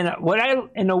 And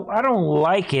I don't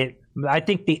like it. I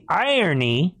think the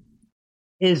irony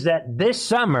is that this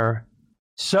summer,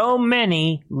 so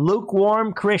many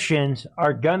lukewarm Christians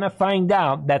are going to find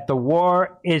out that the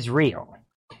war is real.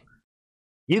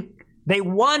 They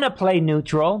want to play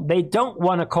neutral. They don't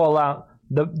want to call out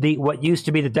the what used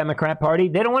to be the Democrat Party.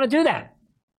 They don't want to do that.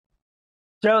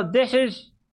 So there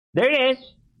it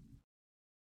is.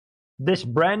 This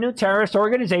brand new terrorist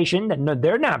organization that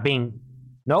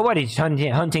nobody's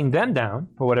hunting them down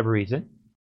for whatever reason.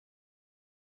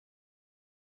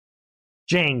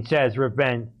 Jane says,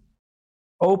 revenge.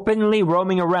 Openly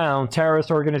roaming around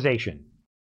terrorist organization.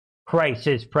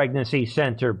 Crisis pregnancy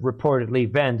center reportedly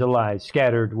vandalized,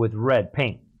 scattered with red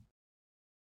paint.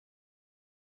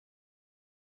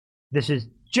 This is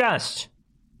just,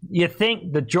 you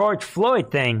think the George Floyd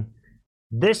thing,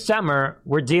 this summer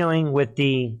we're dealing with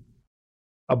the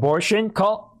abortion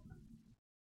cult.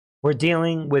 We're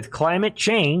dealing with climate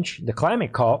change, the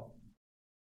climate cult,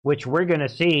 which we're going to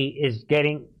see is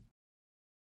getting,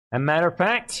 a matter of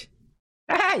fact,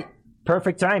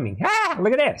 perfect timing.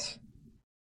 Look at this.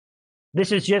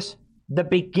 This is just the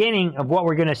beginning of what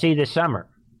we're going to see this summer.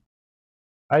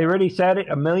 I already said it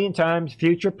a million times.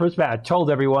 Future Perspective. I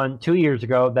told everyone 2 years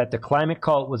ago that the climate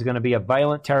cult was going to be a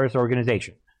violent terrorist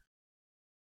organization.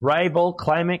 Rival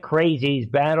climate crazies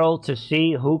battle to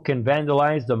see who can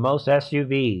vandalize the most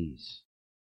SUVs.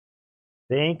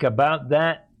 Think about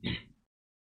that.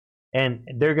 And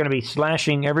they're going to be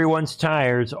slashing everyone's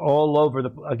tires all over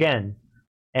again.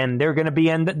 And they're going to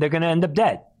end up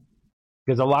dead.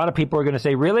 Because a lot of people are going to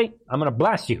say, really? I'm going to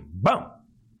blast you. Boom.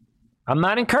 I'm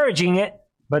not encouraging it,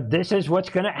 but this is what's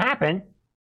going to happen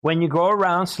when you go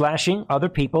around slashing other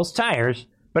people's tires.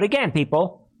 But again,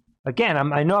 people,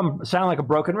 I know I sound like a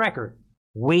broken record.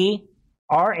 We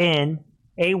are in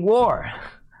a war.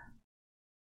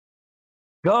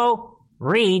 Go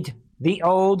read the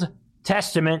Old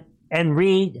Testament and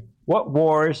read what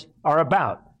wars are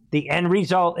about. The end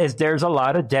result is there's a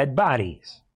lot of dead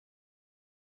bodies.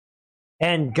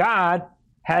 And God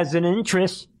has an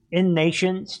interest in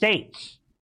nation states.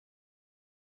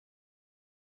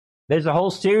 There's a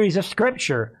whole series of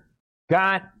scripture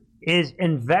God is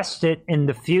invested in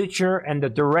the future and the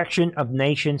direction of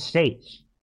nation states.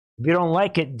 If you don't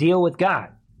like it, deal with God.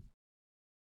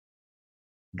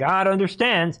 God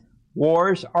understands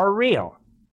wars are real.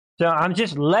 So I'm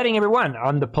just letting everyone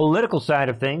on the political side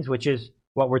of things, which is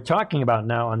what we're talking about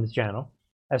now on this channel,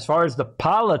 as far as the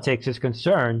politics is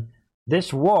concerned,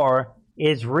 this war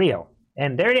is real.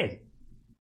 And there it is.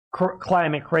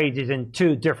 Climate crazies in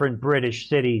 2 different British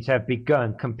cities have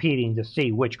begun competing to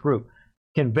see which group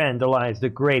can vandalize the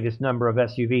greatest number of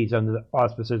SUVs under the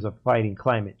auspices of fighting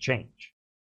climate change.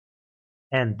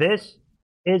 And this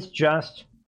is just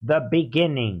the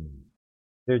beginning.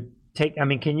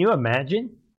 Can you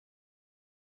imagine?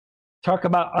 Talk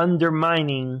about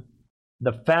undermining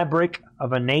the fabric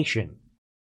of a nation.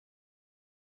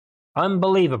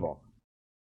 Unbelievable.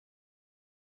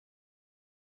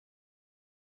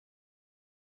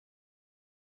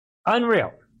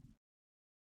 Unreal.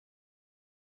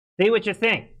 See what you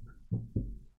think.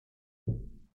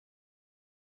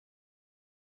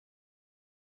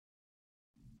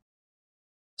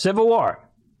 Civil War.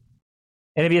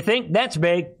 And if you think that's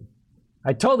big,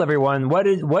 I told everyone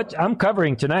what I'm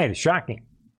covering tonight is shocking.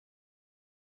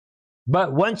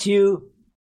 But once you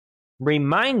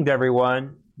remind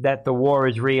everyone that the war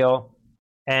is real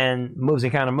and moves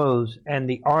and counter-moves, and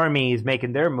the army is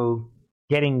making their move,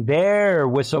 getting their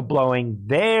whistleblowing,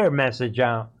 their message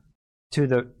out to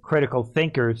the critical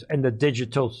thinkers and the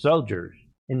digital soldiers,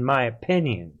 in my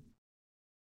opinion.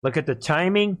 Look at the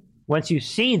timing. Once you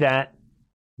see that,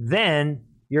 then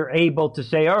you're able to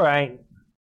say, all right,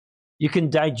 you can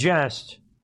digest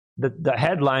the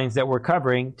headlines that we're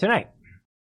covering tonight.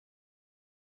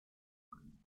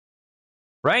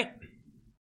 Right?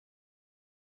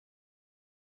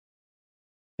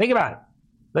 Think about it.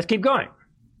 Let's keep going.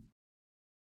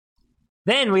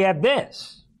 Then we have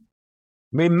this.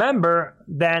 Remember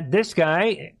that this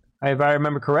guy, if I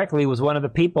remember correctly, was one of the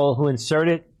people who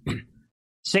inserted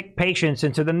sick patients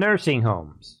into the nursing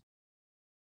homes.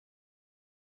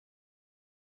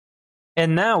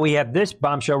 And now we have this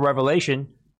bombshell revelation.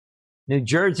 New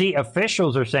Jersey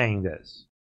officials are saying this.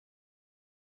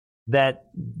 That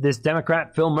this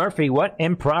Democrat, Phil Murphy,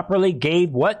 improperly gave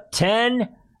 10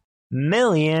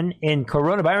 million in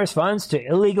coronavirus funds to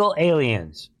illegal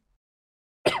aliens.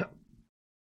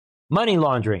 Money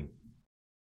laundering.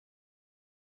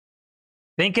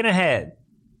 Thinking ahead.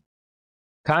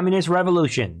 Communist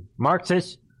revolution.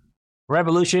 Marxist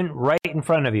revolution right in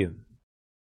front of you.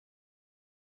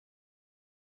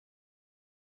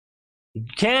 You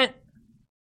can't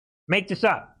make this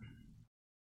up.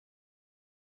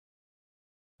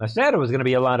 I said it was going to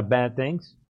be a lot of bad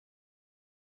things.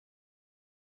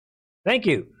 Thank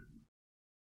you.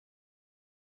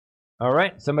 All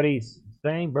right, somebody's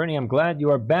saying, Bernie, I'm glad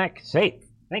you are back safe.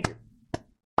 Thank you.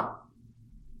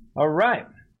 All right.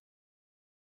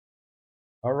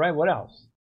 All right, what else?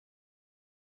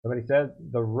 Somebody said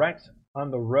the wrecks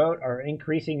on the road are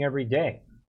increasing every day.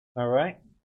 All right.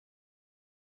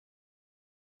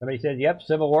 Somebody said, yep,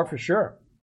 Civil War for sure.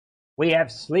 We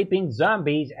have sleeping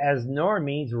zombies as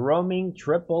normies roaming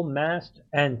triple-masked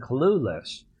and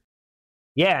clueless.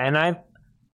 Yeah, and I've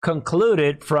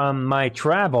concluded from my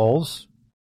travels,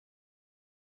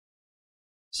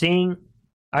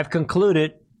 I've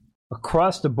concluded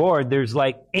across the board there's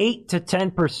like 8 to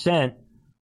 10%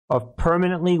 of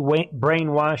permanently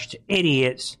brainwashed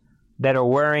idiots that are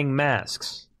wearing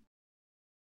masks.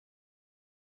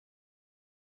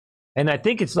 And I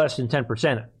think it's less than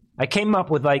 10%. I came up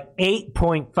with like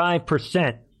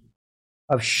 8.5%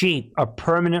 of sheep are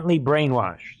permanently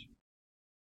brainwashed.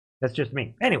 That's just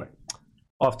me. Anyway,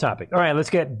 off topic. All right, let's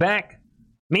get back.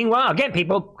 Meanwhile, again,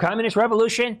 people, communist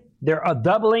revolution, they're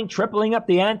doubling, tripling up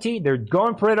the ante. They're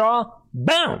going for it all.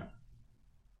 Boom!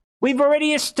 We've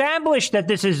already established that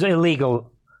this is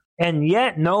illegal, and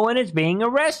yet no one is being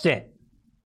arrested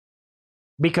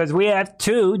because we have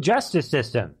 2 justice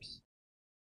systems.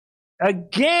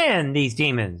 Again, these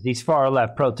demons, these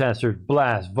far-left protesters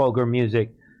blast vulgar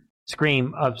music,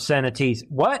 scream obscenities.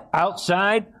 What?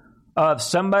 Outside of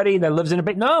somebody that lives in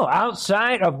a... No,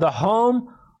 outside of the home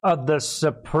of the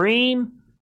Supreme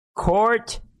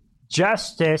Court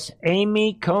Justice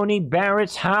Amy Coney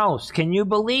Barrett's house. Can you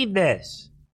believe this?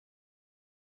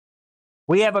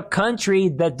 We have a country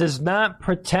that does not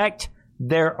protect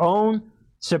their own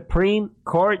Supreme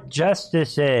Court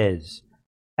justices.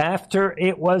 After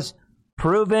it was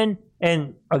proven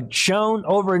and shown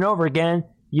over and over again,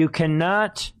 you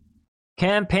cannot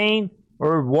campaign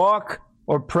or walk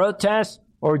or protest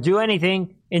or do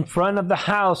anything in front of the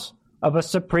house of a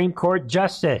Supreme Court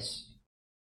justice.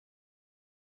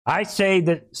 I say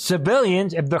that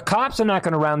civilians, if the cops are not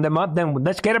going to round them up, then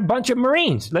let's get a bunch of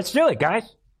Marines. Let's do it,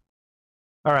 guys.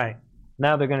 All right.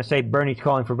 Now they're going to say Bernie's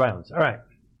calling for violence. All right.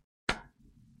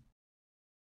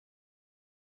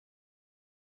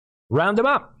 Round them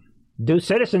up. Do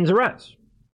citizens arrests.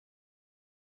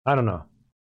 I don't know.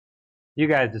 You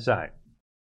guys decide.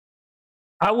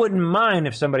 I wouldn't mind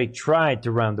if somebody tried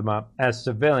to round them up as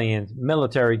civilians,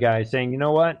 military guys saying, you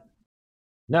know what?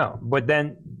 No. But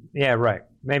then, yeah, right.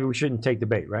 Maybe we shouldn't take the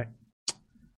bait, right?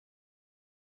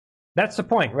 That's the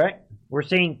point, right? We're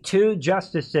seeing two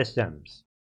justice systems.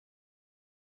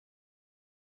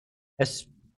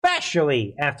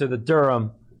 Especially after the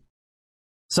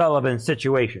Durham-Sullivan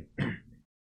situation.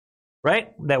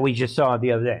 Right? That we just saw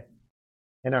the other day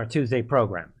in our Tuesday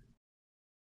program.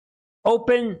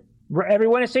 Open,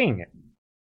 everyone is seeing it.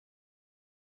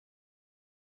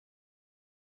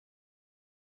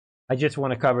 I just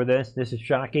want to cover this. This is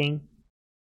shocking.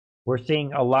 We're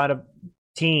seeing a lot of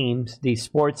teams, these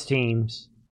sports teams,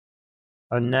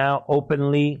 are now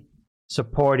openly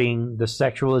supporting the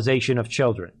sexualization of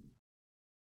children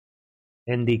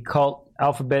in the cult,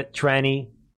 alphabet, tranny,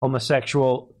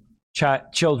 homosexual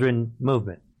children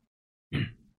movement.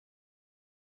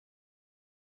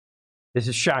 This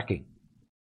is shocking.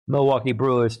 Milwaukee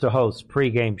Brewers to host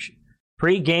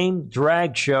pregame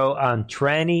drag show on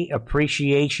Tranny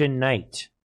Appreciation Night.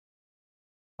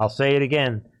 I'll say it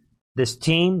again. This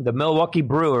team, the Milwaukee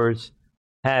Brewers,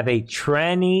 have a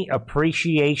Tranny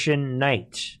Appreciation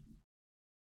Night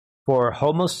for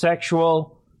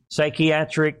homosexual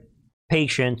psychiatric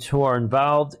patients who are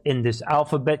involved in this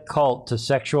alphabet cult to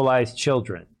sexualize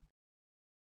children.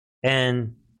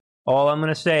 And all I'm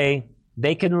going to say,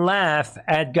 they can laugh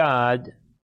at God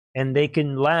and they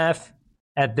can laugh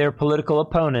at their political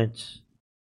opponents,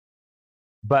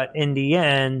 but in the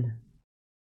end,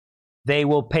 they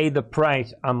will pay the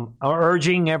price. I'm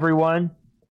urging everyone,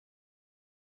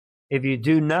 if you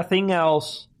do nothing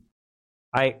else,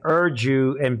 I urge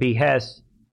you and behest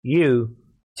you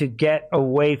to get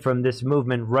away from this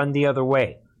movement, run the other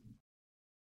way.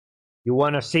 You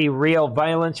want to see real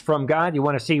violence from God? You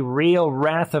want to see real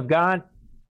wrath of God?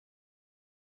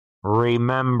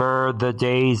 Remember the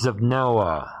days of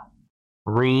Noah.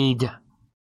 Read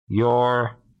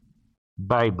your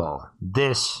Bible.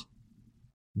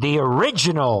 The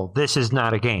original, this is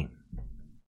not a game.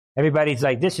 Everybody's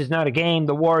like, this is not a game,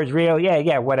 the war is real.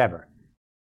 Yeah, whatever.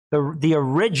 The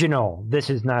original, this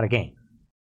is not a game.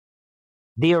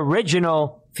 The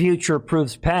original future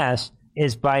proofs past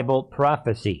is Bible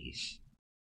prophecies.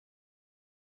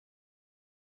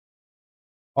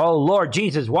 Oh, Lord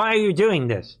Jesus, why are you doing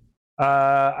this?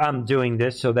 I'm doing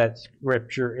this so that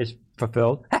scripture is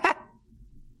fulfilled.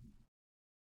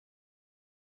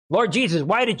 Lord Jesus,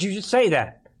 why did you just say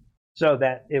that? So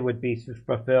that it would be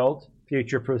fulfilled.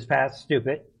 Future proofs past.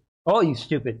 Stupid. Oh, you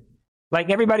stupid. Like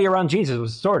everybody around Jesus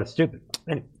was sort of stupid.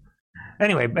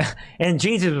 Anyway, and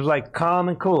Jesus was like calm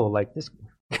and cool. Like this.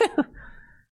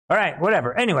 All right,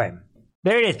 whatever. Anyway,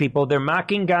 there it is, people. They're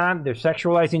mocking God. They're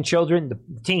sexualizing children. The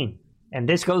team. And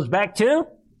this goes back to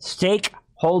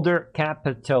stakeholder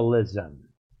capitalism.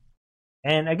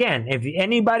 And again, if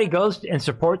anybody goes and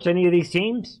supports any of these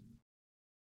teams,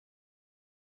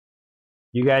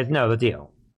 you guys know the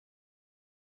deal.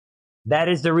 That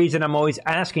is the reason I'm always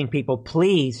asking people,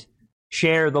 please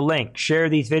share the link. Share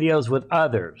these videos with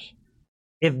others.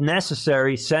 If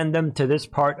necessary, send them to this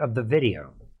part of the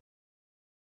video.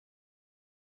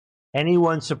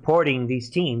 Anyone supporting these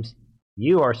teams,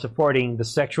 you are supporting the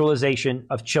sexualization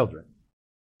of children.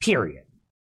 Period.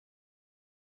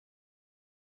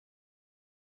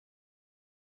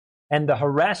 And the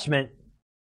harassment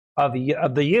of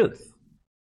the youth.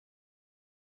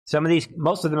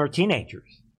 Most of them are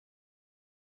teenagers.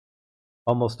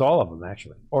 Almost all of them,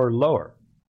 actually. Or lower.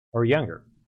 Or younger.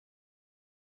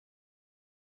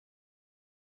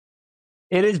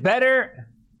 It is better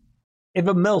if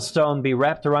a millstone be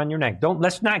wrapped around your neck.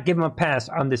 Let's not give them a pass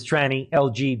on this tranny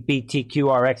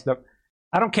LGBTQRX.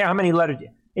 I don't care how many letters.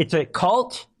 It's a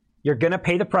cult. You're going to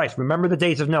pay the price. Remember the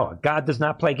days of Noah. God does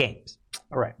not play games.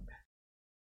 All right.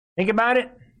 Think about it.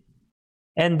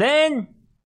 And then,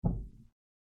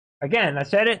 again, I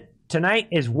said it. Tonight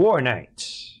is war night.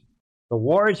 The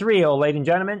war is real, ladies and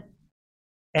gentlemen.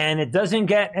 And it doesn't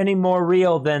get any more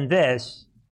real than this.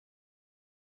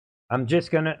 I'm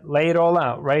just going to lay it all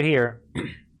out right here.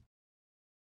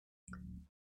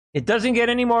 It doesn't get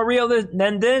any more real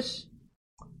than this.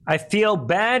 I feel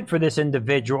bad for this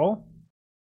individual.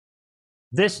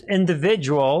 This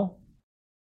individual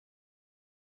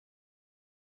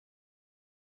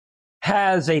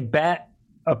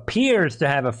appears to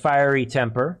have a fiery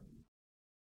temper.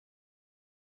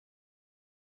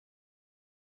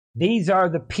 These are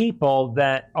the people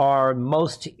that are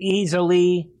most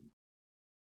easily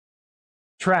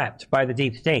trapped by the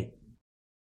deep state.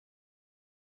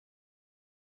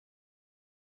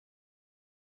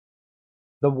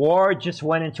 The war just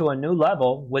went into a new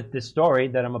level with this story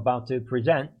that I'm about to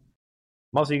present.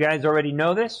 Most of you guys already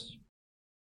know this.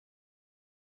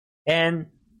 And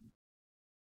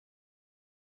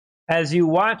as you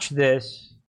watch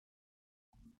this,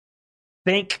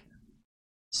 think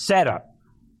setup.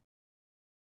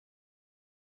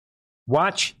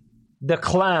 Watch the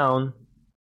clown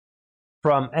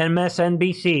from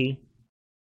MSNBC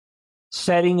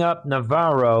setting up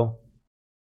Navarro,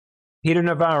 Peter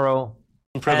Navarro.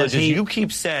 Privileges, you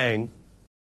keep saying.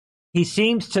 He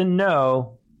seems to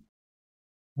know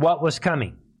what was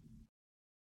coming.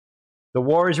 The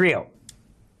war is real.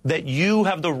 That you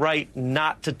have the right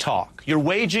not to talk. You're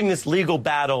waging this legal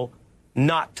battle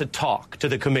not to talk to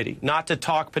the committee, not to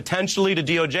talk potentially to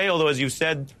DOJ, although, as you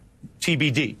said,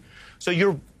 TBD. So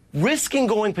you're risking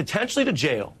going potentially to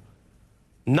jail.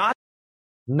 Not.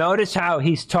 Notice how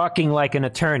he's talking like an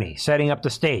attorney, setting up the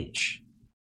stage.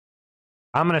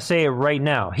 I'm going to say it right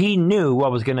now. He knew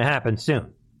what was going to happen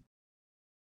soon.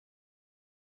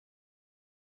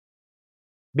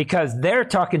 Because they're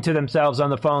talking to themselves on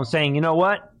the phone saying, you know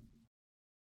what?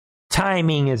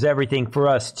 Timing is everything for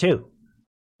us too.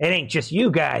 It ain't just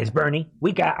you guys, Bernie.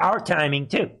 We got our timing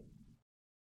too.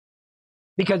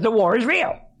 Because the war is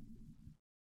real.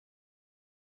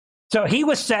 So he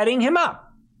was setting him up.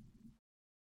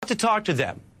 To talk to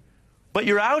them. But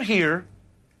you're out here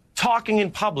talking in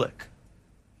public.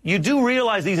 You do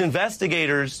realize these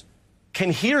investigators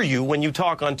can hear you when you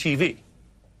talk on TV.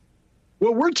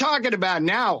 What we're talking about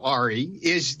now, Ari,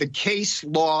 is the case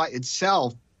law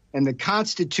itself and the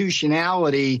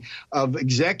constitutionality of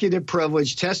executive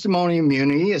privilege, testimony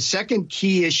immunity. A second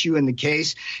key issue in the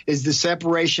case is the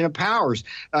separation of powers.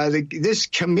 This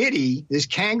committee, this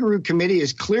kangaroo committee,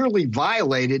 has clearly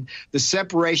violated the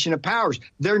separation of powers.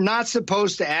 They're not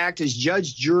supposed to act as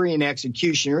judge, jury, and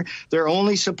executioner. They're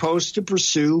only supposed to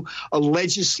pursue a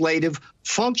legislative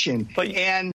function.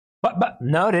 But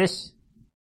notice,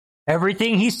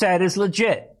 everything he said is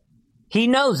legit. He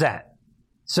knows that.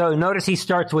 So notice he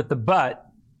starts with the but,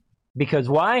 because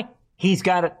why? He's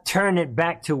got to turn it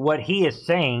back to what he is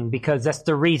saying, because that's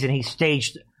the reason he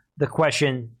staged the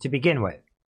question to begin with.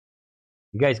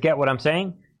 You guys get what I'm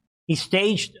saying? He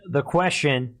staged the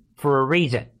question for a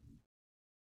reason.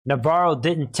 Navarro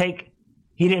didn't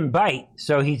bite,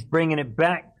 so he's bringing it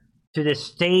back to this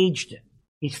staged,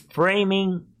 he's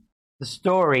framing the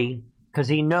story because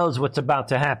he knows what's about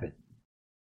to happen.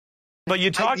 But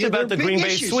you talked about the Green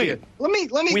Bay sweep. Let me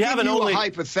give you a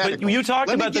hypothetical. You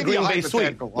talked about the Green Bay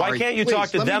sweep. Why can't you talk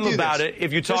to them about it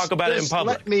if you talk about it in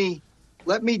public?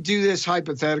 Let me do this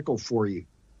hypothetical for you.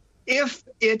 If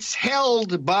it's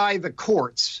held by the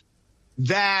courts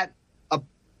that a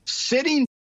sitting...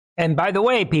 And by the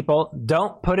way, people,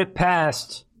 don't put it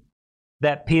past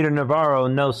that Peter Navarro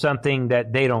knows something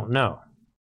that they don't know.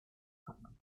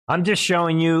 I'm just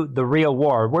showing you the real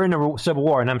war. We're in a civil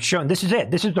war, and I'm showing, this is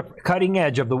it. This is the cutting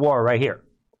edge of the war right here.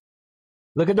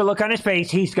 Look at the look on his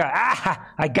face. He's got,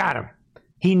 I got him.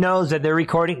 He knows that they're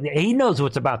recording. He knows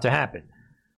what's about to happen.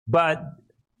 But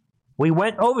we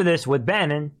went over this with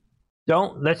Bannon.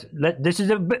 This is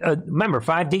remember,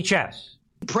 5D chess.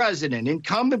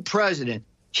 Incumbent president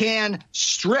can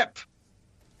strip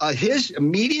his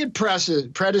immediate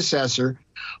predecessor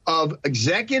of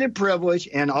executive privilege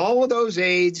and all of those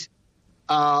aides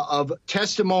of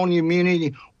testimony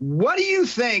immunity. What do you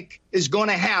think is going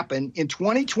to happen in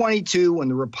 2022 when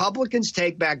the Republicans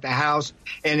take back the House,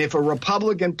 and if a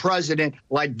Republican president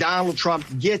like Donald Trump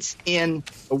gets in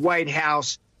the White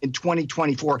House in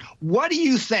 2024? What do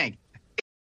you think?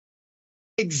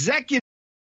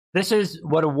 This is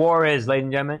what a war is, ladies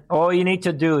and gentlemen. All you need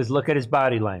to do is look at his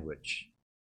body language.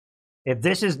 If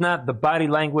this is not the body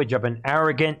language of an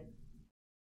arrogant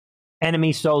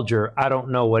enemy soldier, I don't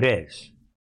know what is.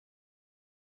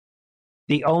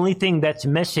 The only thing that's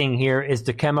missing here is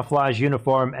the camouflage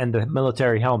uniform and the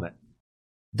military helmet.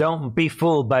 Don't be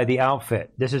fooled by the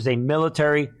outfit. This is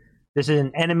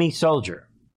an enemy soldier.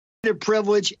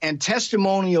 Privilege and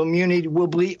testimonial immunity will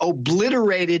be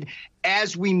obliterated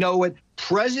as we know it.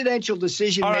 Presidential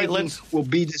decision-making will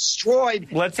be destroyed.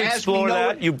 Let's explore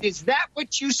that. Is that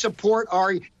what you support,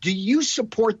 Ari? Do you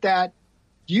support that?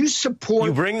 Do you support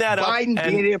you bring that Biden up,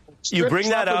 being able to you bring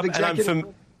that up,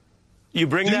 and you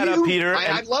bring that up, Peter.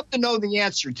 I'd love to know the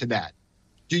answer to that.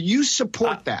 Do you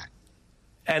support that?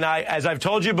 And as I've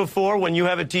told you before, when you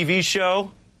have a TV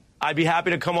show I'd be happy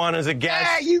to come on as a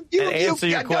guest and answer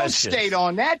your questions. Don't state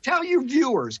on that. Tell your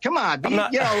viewers. Come on.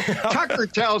 Tucker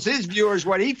tells his viewers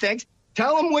what he thinks.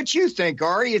 Tell them what you think,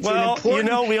 Ari. It's an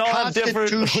important we all have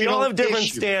different issue.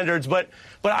 Standards, but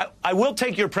I will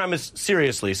take your premise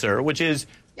seriously, sir, which is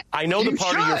I know the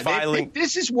part of your filing.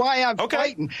 This is why I'm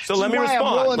fighting. So let me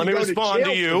respond. Let me respond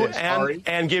to you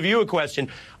and give you a question.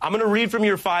 I'm going to read from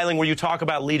your filing where you talk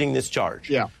about leading this charge.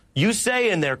 Yeah. You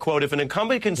say in there, quote, if an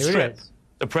incumbent can strip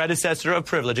the predecessor of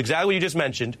privilege, exactly what you just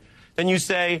mentioned, then you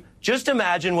say, just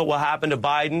imagine what will happen to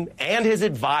Biden and his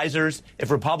advisors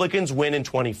if Republicans win in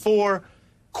 24.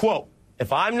 Quote,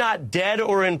 if I'm not dead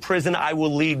or in prison, I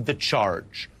will lead the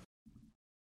charge.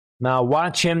 Now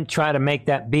watch him try to make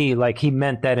that be like he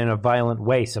meant that in a violent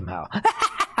way somehow.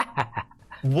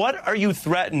 What are you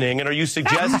threatening, and are you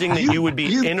suggesting that you would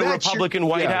be in a Republican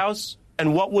White House?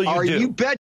 And what will you do? You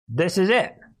bet this is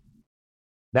it.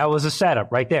 That was a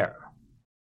setup right there.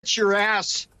 Your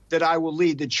ass that I will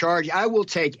lead the charge. I will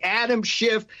take Adam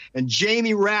Schiff and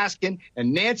Jamie Raskin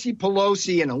and Nancy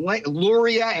Pelosi and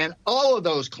Luria and all of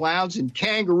those clowns and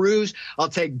kangaroos. I'll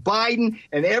take Biden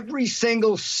and every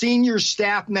single senior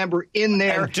staff member in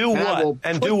there. And do what? I will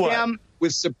and put do what? them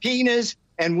with subpoenas.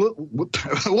 And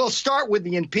we'll start with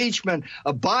the impeachment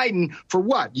of Biden for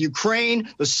what? Ukraine,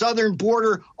 the southern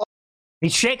border.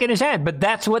 He's shaking his head, but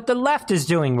that's what the left is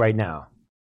doing right now.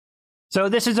 So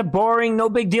this is a boring, no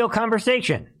big deal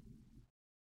conversation.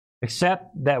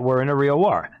 Except that we're in a real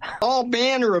war. All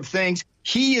manner of things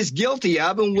he is guilty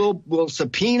of, and will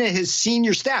subpoena his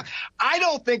senior staff. I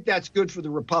don't think that's good for the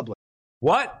Republic.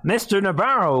 What? Mr.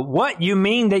 Navarro, what? You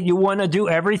mean that you want to do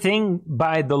everything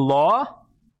by the law?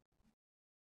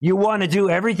 You want to do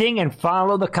everything and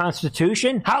follow the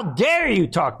Constitution? How dare you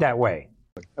talk that way?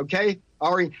 Okay,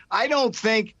 Ari, I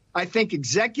think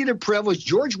executive privilege,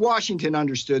 George Washington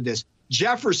understood this.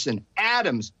 Jefferson,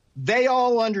 Adams, they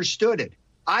all understood it.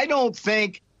 I don't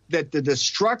think that the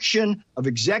destruction of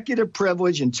executive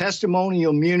privilege and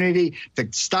testimonial immunity to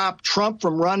stop Trump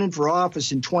from running for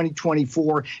office in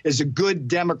 2024 is a good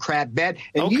Democrat bet,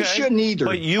 and you shouldn't either.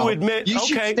 But you admit,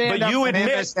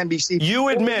 MSNBC. You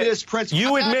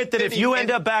admit that if you end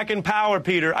up back in power,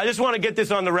 Peter, I just want to get this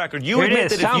on the record. You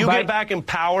admit that if you get back in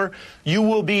power, you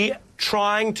will be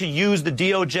trying to use the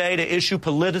DOJ to issue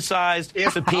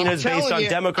politicized subpoenas based on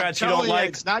Democrats you don't like.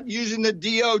 It's not using the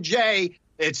DOJ.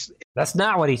 That's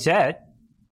not what he said.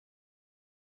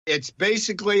 It's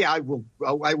basically I will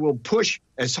push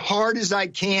as hard as I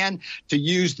can to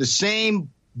use the same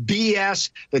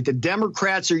BS that the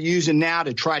Democrats are using now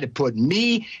to try to put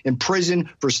me in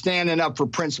prison for standing up for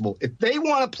principle. If they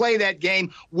want to play that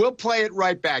game, we'll play it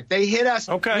right back. They hit us,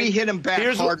 we hit them back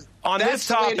hard. This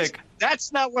topic.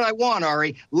 That's not what I want,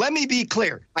 Ari. Let me be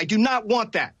clear. I do not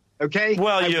want that. Okay.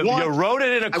 Well, you wrote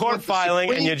it in a court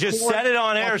filing and you just said it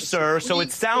on air, sir. So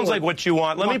it sounds like what you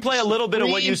want. Let me play a little bit of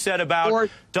what you said about.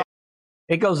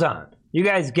 It goes on. You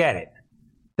guys get it.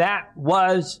 That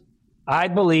was, I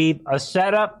believe, a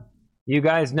setup. You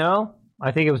guys know.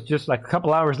 I think it was just like a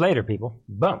couple hours later, people.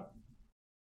 Boom.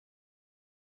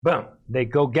 Boom. They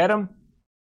go get him.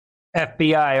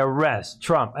 FBI arrest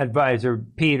Trump advisor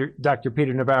Dr.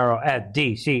 Peter Navarro at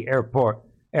D.C. airport.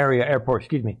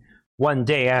 1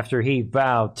 day after he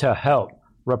vowed to help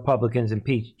Republicans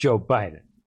impeach Joe Biden.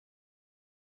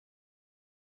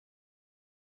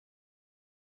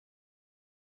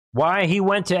 Why he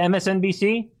went to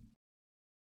MSNBC?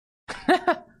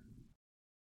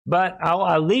 But I'll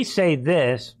at least say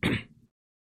this.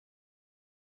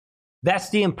 That's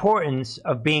the importance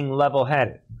of being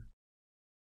level-headed.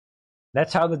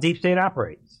 That's how the deep state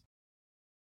operates.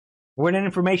 We're in an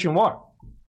information war.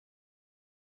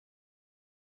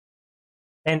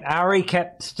 And Ari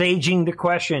kept staging the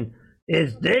question,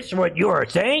 is this what you are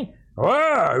saying?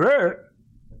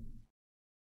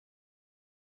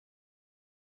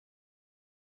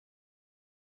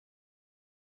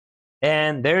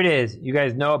 And there it is. You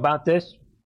guys know about this?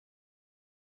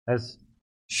 That's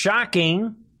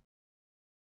shocking.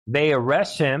 They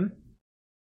arrest him.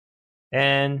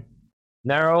 And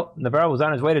Navarro was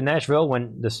on his way to Nashville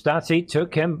when the Stasi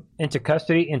took him into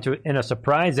custody in a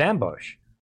surprise ambush.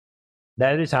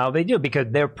 That is how they do, because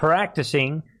they're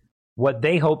practicing what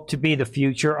they hope to be the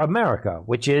future America,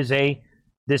 which is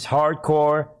this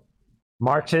hardcore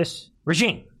Marxist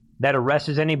regime that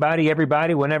arrests anybody,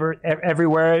 everybody, whenever,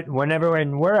 everywhere, whenever,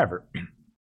 and wherever.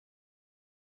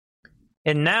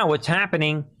 And now what's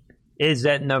happening is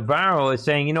that Navarro is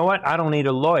saying, you know what, I don't need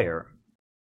a lawyer.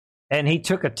 And he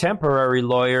took a temporary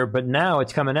lawyer, but now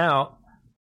it's coming out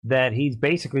that he's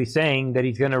basically saying that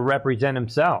he's going to represent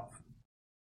himself.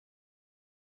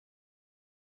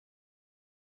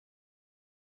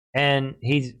 And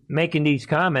he's making these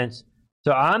comments.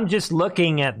 So I'm just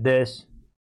looking at this,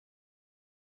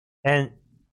 and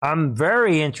I'm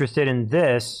very interested in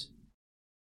this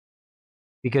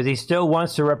because he still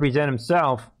wants to represent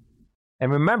himself.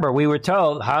 And remember, we were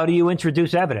told, how do you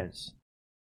introduce evidence?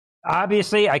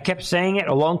 Obviously, I kept saying it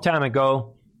a long time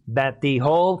ago that the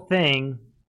whole thing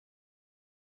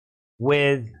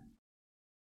with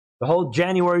the whole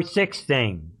January 6th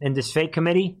thing in this fake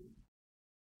committee,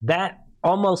 that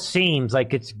almost seems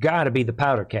like it's got to be the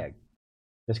powder keg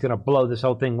that's going to blow this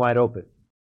whole thing wide open.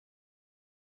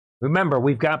 Remember,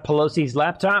 we've got Pelosi's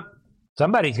laptop.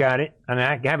 Somebody's got it, and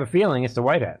I have a feeling it's the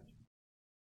White House.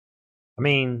 I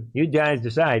mean, you guys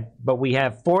decide, but we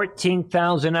have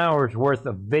 14,000 hours worth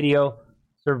of video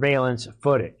surveillance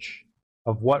footage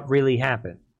of what really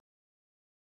happened.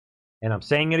 And I'm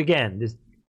saying it again, this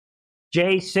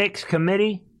J6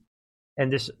 committee,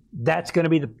 and that's going to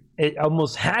be it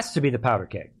almost has to be the powder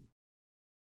keg.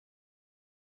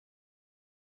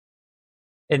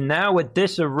 And now with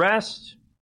this arrest,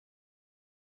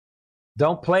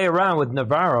 don't play around with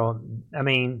Navarro. I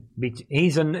mean,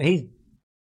 he's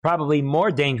probably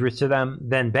more dangerous to them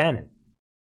than Bannon.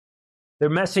 They're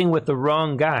messing with the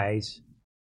wrong guys.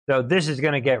 So this is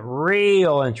going to get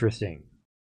real interesting.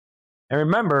 And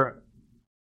remember,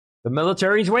 the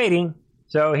military's waiting.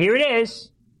 So here it is.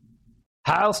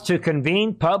 House to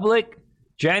convene public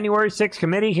January 6th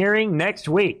committee hearing next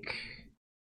week.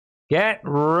 Get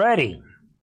ready.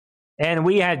 And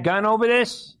we had gone over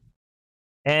this.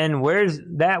 And where's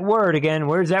that word again?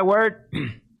 Where's that word?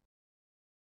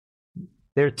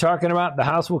 They're talking about the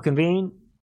House will convene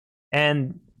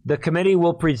and the committee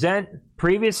will present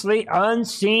previously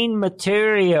unseen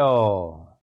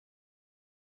material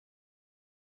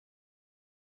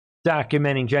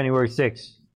documenting January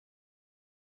 6th.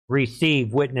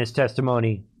 Receive witness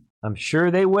testimony. I'm sure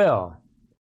they will.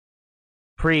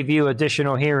 Preview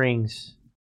additional hearings.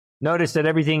 Notice that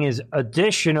everything is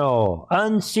additional,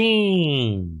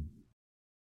 unseen.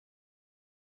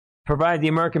 Provide the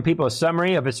American people a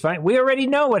summary of its fight. We already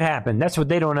know what happened. That's what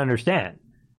they don't understand.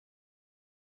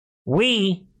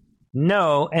 We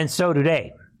know, and so do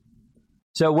they.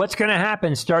 So what's going to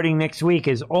happen starting next week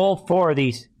is all four of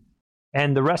these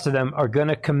and the rest of them are going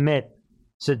to commit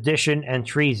sedition and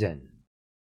treason.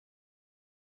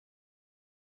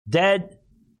 Dead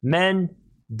men,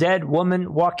 dead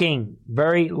woman walking,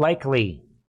 very likely.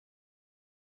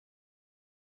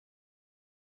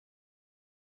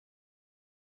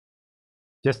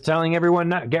 Just telling everyone,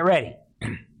 not, get ready.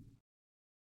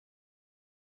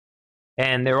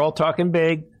 And they're all talking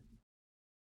big.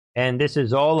 And this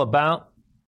is all about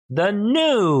the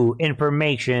new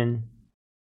information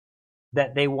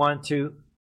that they want to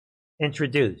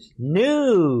introduce.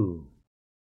 New.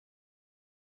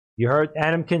 You heard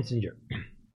Adam Kinzinger.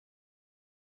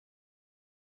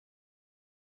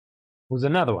 Who's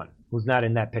another one who's not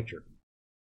in that picture.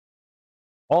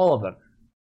 All of them.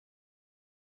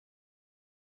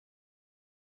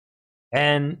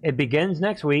 And it begins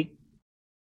next week.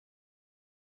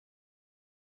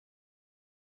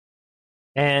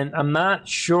 And I'm not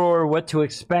sure what to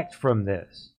expect from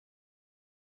this.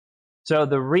 So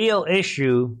the real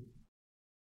issue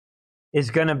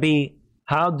is going to be,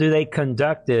 how do they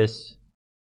conduct this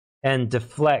and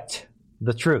deflect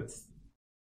the truth?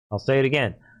 I'll say it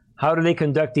again. How do they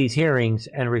conduct these hearings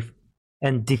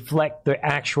and deflect the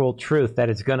actual truth that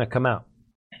is going to come out?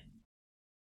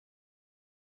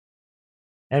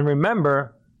 And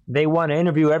remember, they want to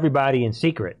interview everybody in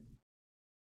secret.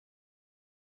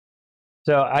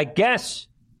 So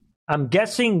I'm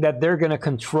guessing that they're going to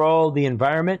control the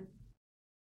environment.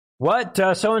 What,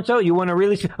 so-and-so, you want to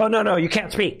really speak? Oh, no, you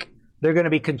can't speak. They're going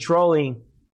to be controlling.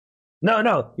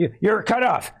 No, you're cut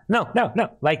off. No.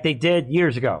 Like they did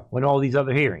years ago when all these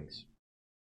other hearings.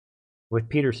 With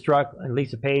Peter Strzok and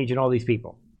Lisa Page and all these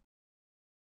people.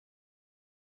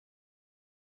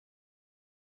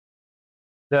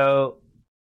 So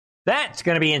that's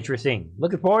going to be interesting.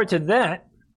 Looking forward to that.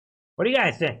 What do you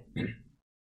guys think?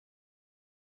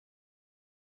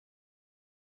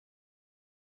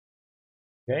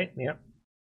 Okay, yep.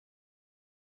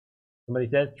 Somebody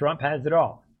says Trump has it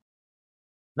all.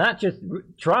 Not just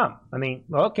Trump. I mean,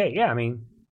 okay, yeah, I mean,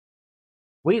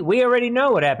 we already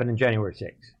know what happened in January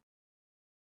 6th.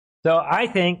 So I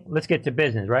think, let's get to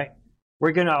business, right?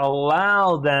 We're going to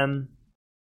allow them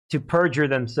to perjure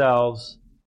themselves.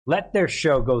 Let their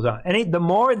show goes on. And the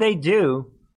more they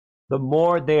do, the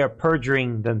more they are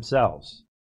perjuring themselves.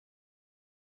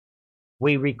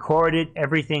 We recorded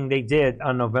everything they did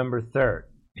on November 3rd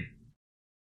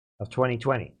of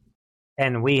 2020.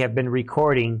 And we have been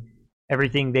recording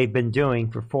everything they've been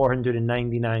doing for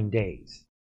 499 days.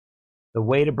 The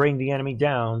way to bring the enemy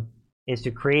down is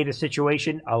to create a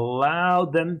situation, allow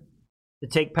them to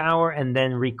take power, and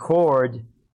then record.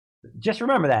 Just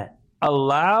remember that.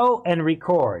 Allow and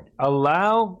record.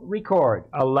 Allow, record.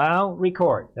 Allow,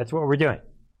 record. That's what we're doing.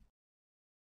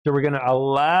 So we're going to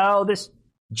allow this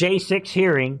J6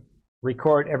 hearing,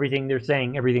 record everything they're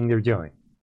saying, everything they're doing.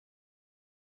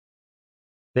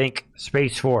 Think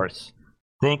Space Force.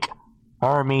 Think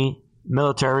Army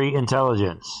military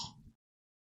intelligence.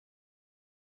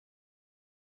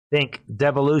 Think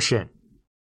devolution.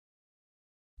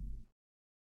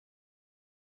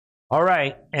 All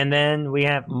right, and then we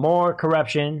have more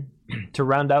corruption to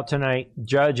round out tonight.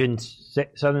 Judge in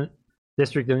Southern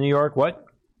District of New York, what?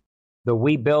 The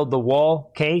We Build the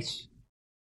Wall case.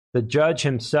 The judge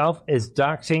himself is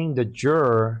doxing the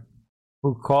juror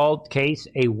who called case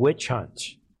a witch hunt.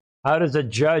 How does a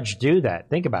judge do that?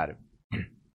 Think about it.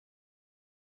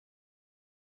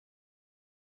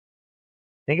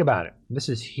 Think about it. This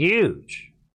is huge.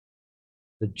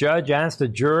 The judge asked the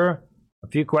juror a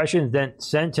few questions, then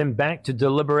sent him back to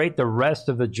deliberate the rest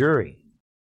of the jury.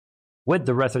 With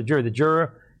the rest of the jury. The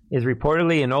juror is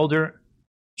reportedly an older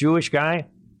Jewish guy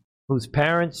whose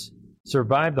parents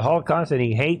survived the Holocaust, and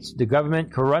he hates the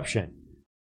government corruption.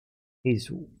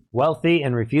 He's wealthy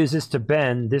and refuses to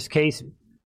bend. This case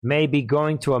may be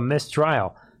going to a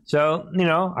mistrial. So,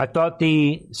 I thought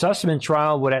the Sussman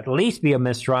trial would at least be a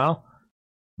mistrial,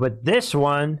 but this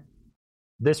one,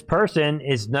 this person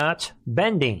is not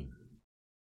bending.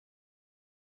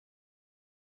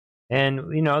 And,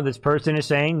 this person is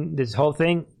saying this whole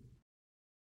thing,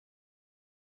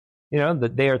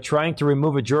 that they are trying to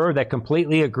remove a juror that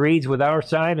completely agrees with our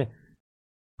side,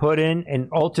 put in an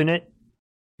alternate.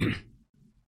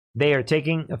 They are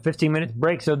taking a 15-minute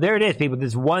break. So there it is, people.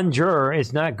 This one juror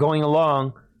is not going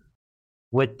along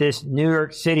with this New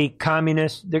York City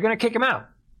communist. They're going to kick him out.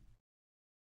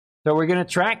 So we're going to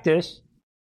track this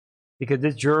because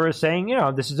this juror is saying,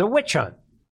 this is a witch hunt.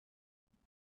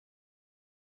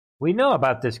 We know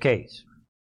about this case.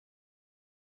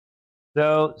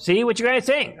 So, see what you guys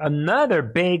think. Another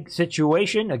big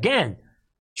situation. Again,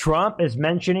 Trump is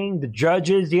mentioning the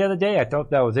judges the other day. I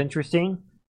thought that was interesting.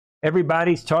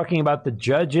 Everybody's talking about the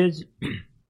judges.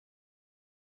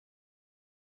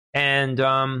 And,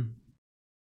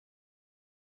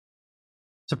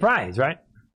 surprise, right?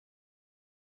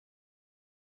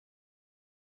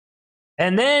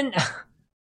 And then,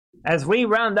 as we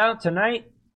round out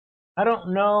tonight, I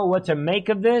don't know what to make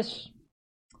of this.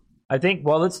 I think,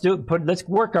 let's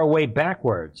work our way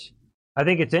backwards. I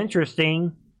think it's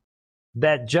interesting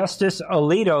that Justice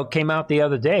Alito came out the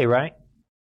other day, right?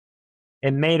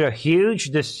 And made a huge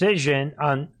decision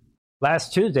on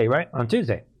last Tuesday, right? On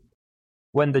Tuesday.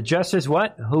 When the justice,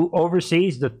 who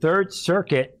oversees the Third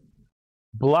Circuit,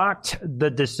 blocked the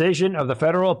decision of the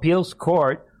Federal Appeals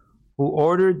Court, who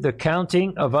ordered the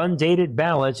counting of undated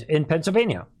ballots in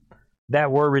Pennsylvania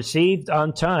that were received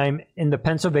on time in the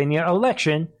Pennsylvania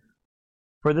election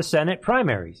for the Senate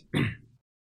primaries.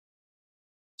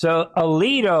 So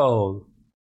Alito,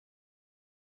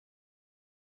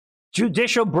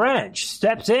 judicial branch,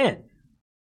 steps in.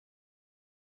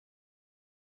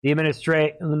 The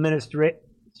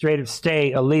administrative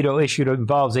stay Alito issued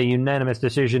involves a unanimous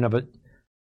decision of a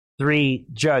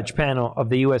 3-judge panel of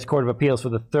the U.S. Court of Appeals for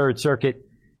the Third Circuit.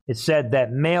 It said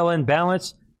that mail-in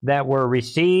ballots that were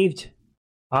received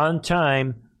on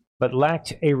time but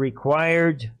lacked a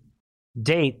required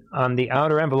date on the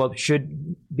outer envelope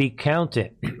should be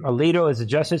counted. Alito is a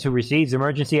justice who receives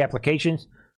emergency applications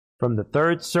from the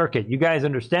Third Circuit. You guys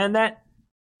understand that?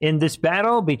 In this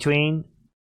battle between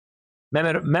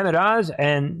Mehmet Oz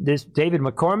and this David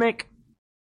McCormick,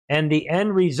 and the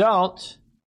end result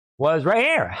was right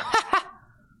here.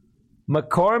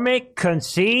 McCormick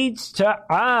concedes to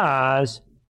Oz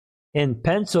in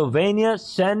Pennsylvania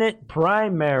Senate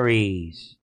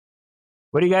primaries.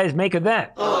 What do you guys make of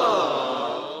that?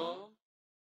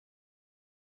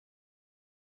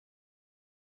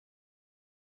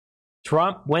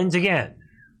 Trump wins again.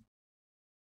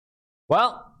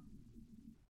 Well,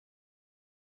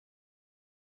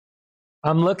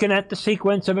 I'm looking at the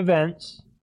sequence of events,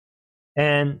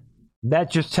 and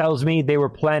that just tells me they were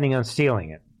planning on stealing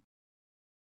it.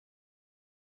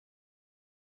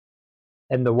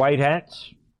 And the White Hats,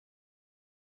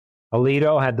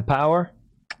 Alito had the power.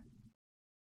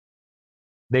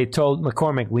 They told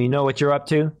McCormick, we know what you're up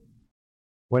to.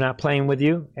 We're not playing with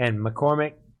you. And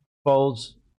McCormick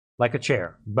folds like a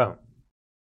chair. Boom.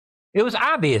 It was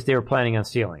obvious they were planning on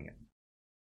stealing it.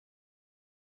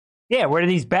 Yeah, where do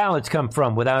these ballots come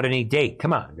from without any date?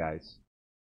 Come on, guys.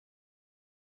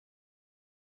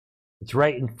 It's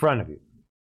right in front of you.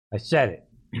 I said it.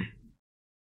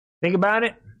 Think about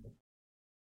it.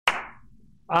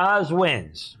 Oz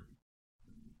wins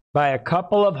by a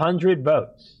couple of hundred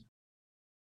votes.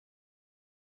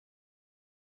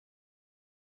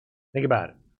 Think about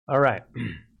it. All right.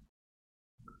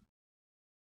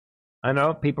 I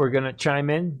know people are going to chime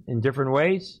in different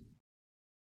ways.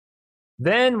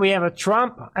 Then we have a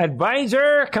Trump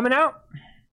advisor coming out,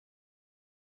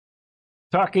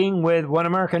 talking with One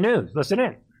America News. Listen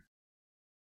in.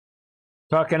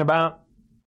 Talking about,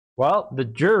 well, the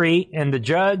jury and the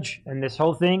judge and this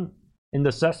whole thing in the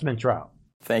Sussman trial.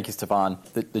 Thank you, Stefan.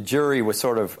 The jury was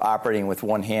sort of operating with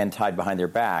one hand tied behind their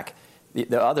back.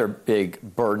 The other big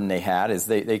burden they had is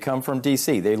they come from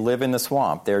D.C. They live in the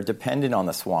swamp. They're dependent on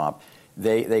the swamp.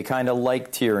 They kind of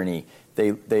like tyranny.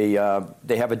 They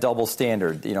have a double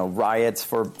standard. You know, riots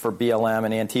for BLM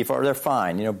and Antifa, they're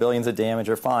fine. You know, billions of damage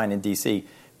are fine in D.C.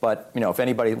 But, you know, if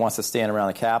anybody wants to stand around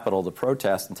the Capitol to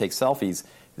protest and take selfies,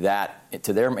 that,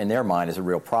 in their mind, is a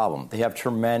real problem. They have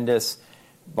tremendous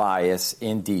bias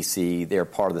in D.C. They're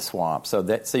part of the swamp. So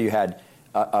you had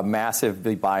a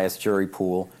massively biased jury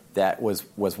pool that was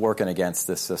working against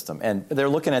this system. And they're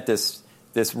looking at this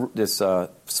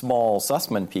small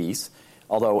Sussman piece,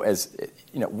 although, as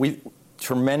you know,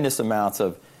 tremendous amounts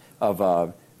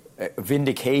of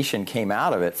vindication came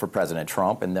out of it for President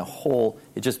Trump, and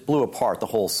it just blew apart the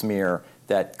whole smear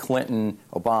that Clinton,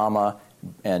 Obama,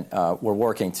 and were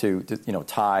working to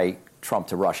tie Trump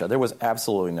to Russia. There was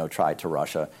absolutely no tie to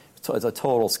Russia. So it's a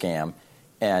total scam,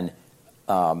 and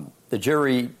the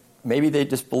jury, maybe they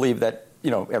just believe that, you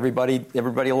know,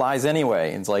 everybody lies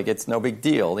anyway. And it's like, it's no big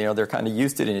deal. You know, they're kind of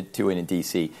used to it in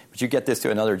D.C. But you get this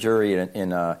to another jury in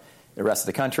the rest of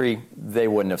the country, they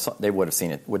would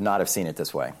not have seen it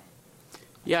this way.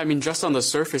 Yeah, I mean, just on the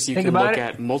surface, you can look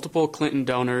at multiple Clinton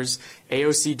donors,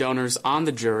 AOC donors on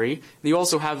the jury. And you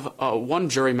also have one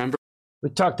jury member. We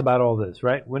talked about all this,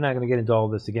 right? We're not going to get into all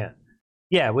this again.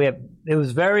 Yeah, it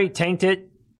was very tainted.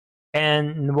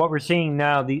 And what we're seeing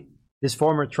now, this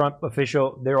former Trump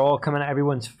official, they're all coming out,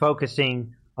 everyone's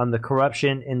focusing on the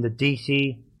corruption in the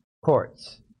D.C.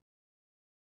 courts.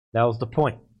 That was the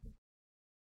point.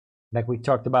 Like we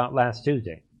talked about last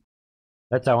Tuesday.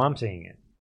 That's how I'm seeing it.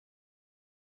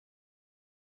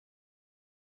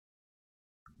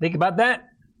 Think about that.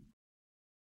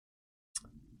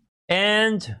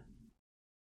 And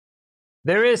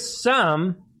there is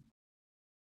some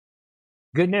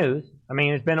good news. I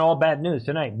mean, it's been all bad news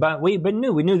tonight, but we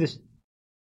knew this.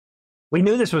 We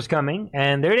knew this was coming,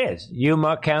 and there it is.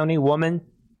 Yuma County woman,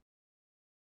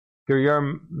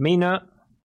 Guillermina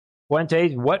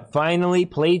Fuentes, finally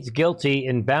pleads guilty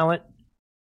in ballot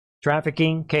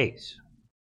trafficking case.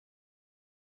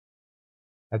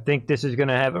 I think this is going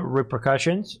to have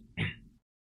repercussions.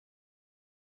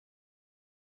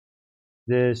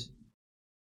 This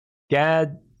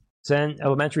Gadsden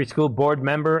Elementary School board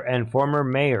member and former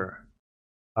mayor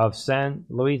of San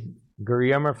Luis,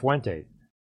 Guillermo Fuentes.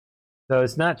 So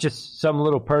it's not just some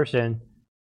little person.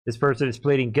 This person is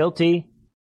pleading guilty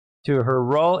to her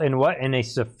role in a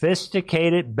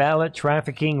sophisticated ballot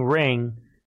trafficking ring.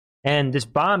 And this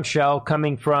bombshell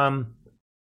coming from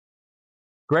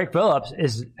Greg Phillips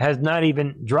has not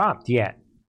even dropped yet.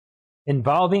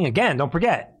 Involving, again, don't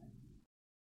forget,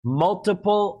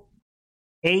 multiple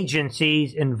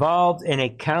agencies involved in a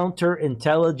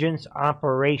counterintelligence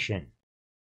operation.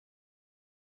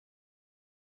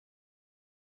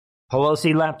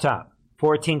 Pelosi laptop,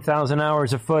 14,000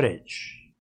 hours of footage.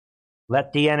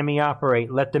 Let the enemy operate.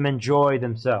 Let them enjoy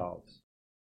themselves.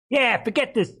 Yeah,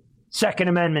 forget this Second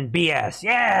Amendment BS.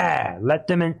 Yeah, let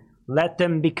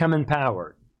them become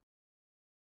empowered.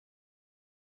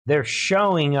 They're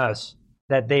showing us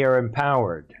that they are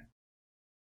empowered.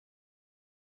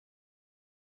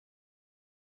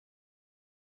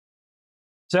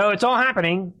 So it's all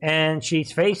happening, and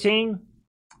she's facing...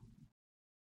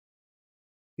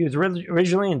 He was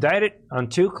originally indicted on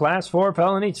 2 Class 4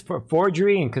 felonies for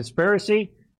forgery and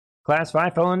conspiracy, Class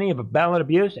 5 felony of ballot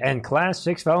abuse, and Class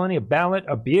 6 felony of ballot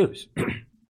abuse.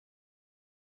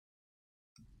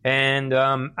 And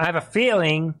I have a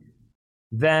feeling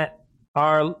that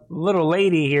our little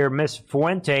lady here, Miss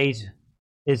Fuentes,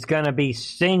 is going to be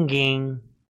singing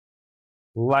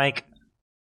like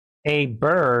a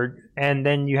bird. And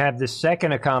then you have the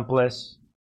second accomplice,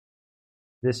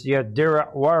 this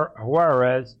Yadira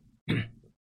Juarez,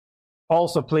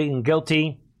 also pleading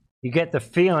guilty. You get the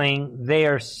feeling they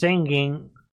are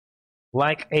singing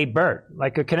like a bird,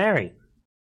 like a canary.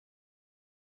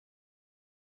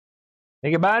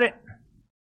 Think about it.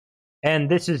 And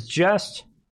this is just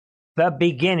the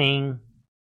beginning.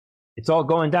 It's all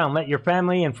going down. Let your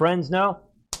family and friends know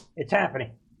it's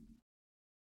happening.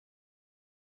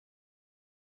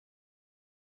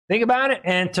 Think about it.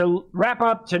 And to wrap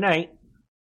up tonight,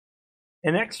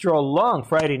 an extra long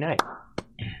Friday night.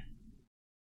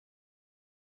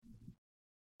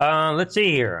 Let's see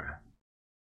here.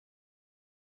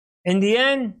 In the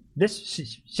end, this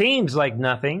seems like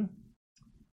nothing,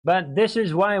 but this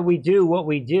is why we do what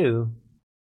we do.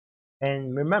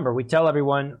 And remember, we tell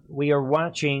everyone we are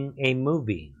watching a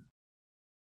movie.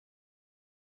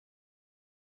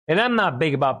 And I'm not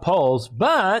big about polls,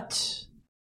 but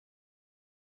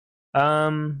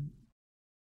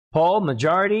poll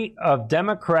majority of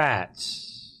Democrats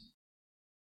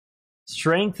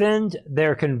strengthened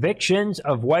their convictions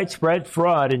of widespread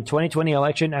fraud in 2020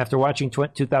 election after watching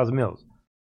 2,000 Mules.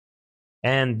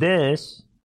 And this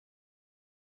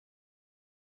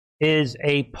is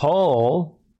a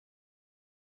poll,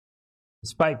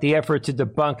 despite the effort to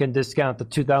debunk and discount the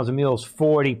 2,000 Mules,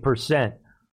 40%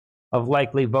 of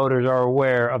likely voters are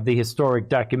aware of the historic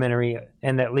documentary,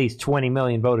 and at least 20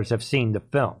 million voters have seen the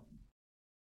film,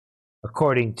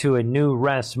 according to a new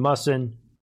Rasmussen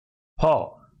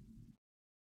poll.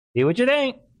 See what you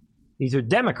think? These are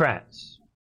Democrats.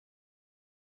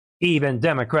 Even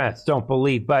Democrats don't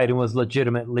believe Biden was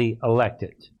legitimately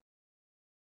elected.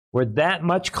 We're that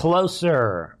much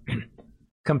closer.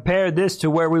 Compare this to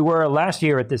where we were last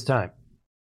year at this time.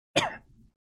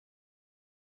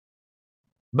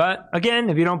 But again,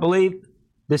 if you don't believe,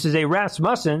 this is a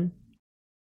Rasmussen.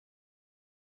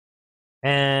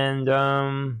 And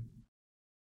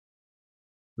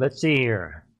let's see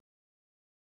here.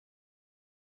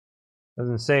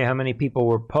 Doesn't say how many people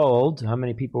were polled, how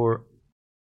many people were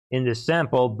in this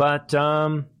sample, but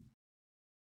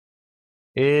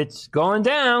it's going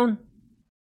down.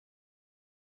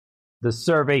 The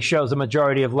survey shows a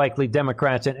majority of likely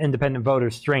Democrats and independent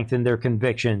voters strengthened their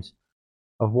convictions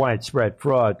of widespread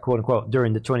fraud, quote unquote,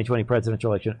 during the 2020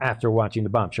 presidential election after watching the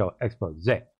bombshell expose,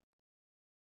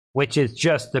 which is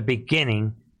just the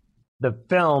beginning. The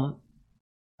film,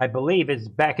 I believe, is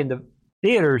back in the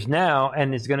theaters now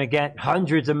and is going to get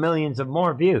hundreds of millions of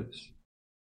more views.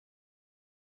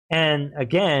 And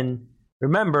again,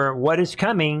 remember, what is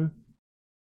coming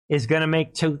is going to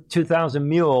make 2,000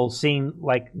 Mules seem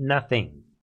like nothing,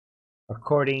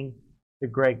 according to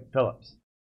Greg Phillips.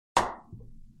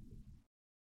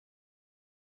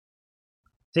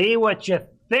 See what you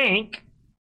think.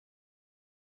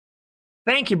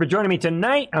 Thank you for joining me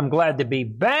tonight. I'm glad to be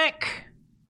back.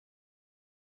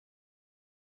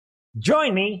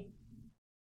 Join me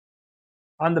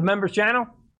on the members channel.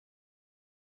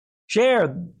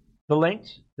 Share the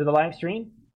links to the live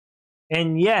stream.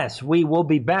 And yes, we will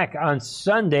be back on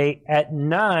Sunday at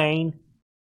 9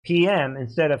 p.m.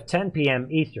 instead of 10 p.m.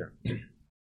 Eastern.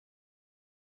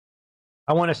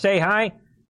 I want to say hi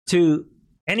to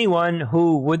anyone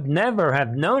who would never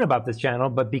have known about this channel,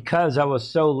 but because I was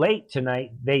so late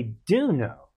tonight, they do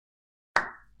know.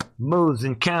 Moves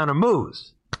and counter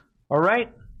moves. All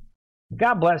right?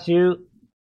 God bless you.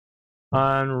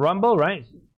 On Rumble, right?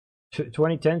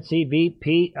 2010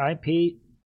 CVP IP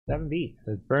 7B.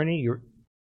 Says Bernie, you're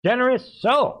generous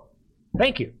soul.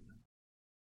 Thank you.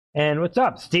 And what's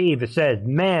up, Steve? It says,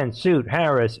 man, suit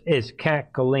Harris is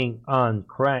cackling on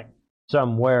crack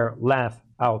somewhere. Laugh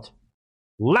out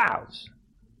loud.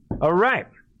 All right.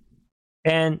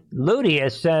 And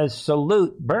Ludius says,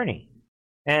 salute Bernie.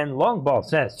 And Longball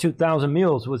says, 2,000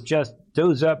 Mules was just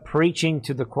Doza preaching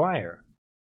to the choir.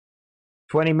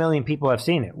 20 million people have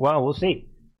seen it. Well, we'll see.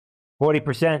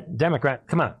 40% Democrat.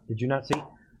 Come on. Did you not see?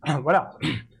 What else?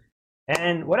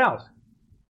 And what else?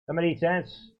 Somebody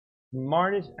says,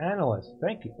 smartest analyst.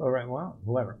 Thank you. All right. Well,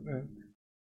 whoever.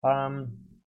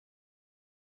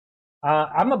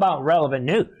 I'm about relevant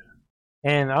news.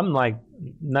 And I'm like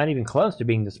not even close to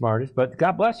being the smartest, but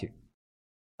God bless you.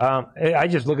 I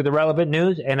just look at the relevant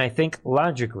news and I think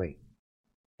logically.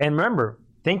 And remember,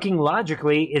 thinking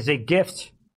logically is a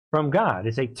gift from God.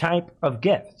 It's a type of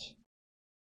gift.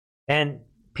 And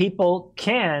people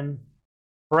can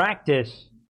practice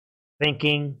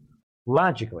thinking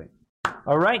logically.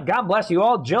 All right, God bless you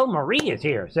all. Jill Marie is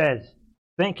here. Says,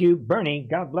 thank you, Bernie.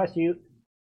 God bless you.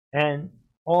 And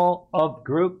all of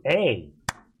Group A.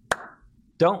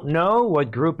 Don't know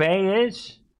what Group A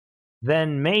is?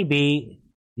 Then maybe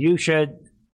you should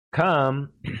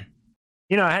come.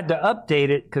 You know, I had to update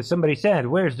it because somebody said,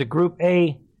 where's the Group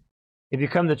A? If you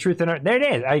come to Truth and Art. There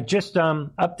it is. I just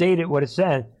updated what it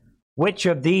said. Which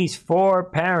of these four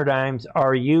paradigms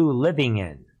are you living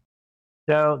in?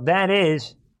 So that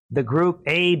is the Group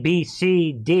A, B,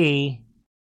 C, D.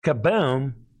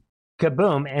 Kaboom.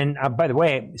 kaboom. And by the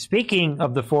way, speaking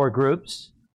of the 4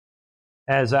 groups,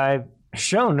 as I've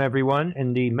shown everyone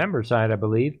in the member side, I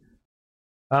believe,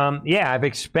 I've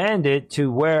expanded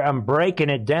to where I'm breaking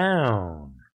it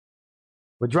down.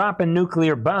 We're dropping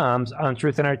nuclear bombs on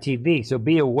Truth and Art TV, so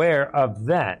be aware of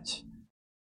that.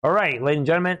 All right, ladies and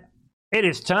gentlemen, it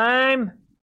is time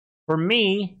for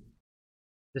me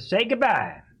to say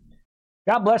goodbye.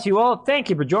 God bless you all. Thank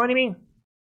you for joining me.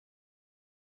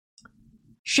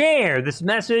 Share this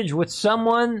message with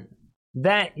someone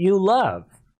that you love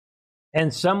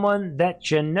and someone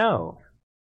that you know.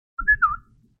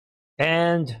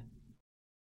 And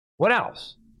what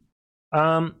else?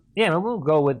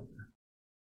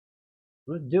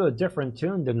 We'll do a different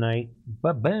tune tonight.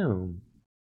 Ba-boom.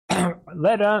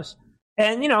 Let us,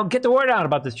 and get the word out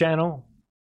about this channel.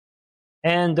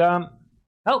 And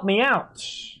help me out.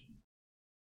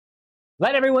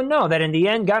 Let everyone know that in the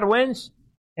end, God wins,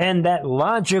 and that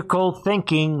logical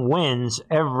thinking wins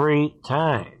every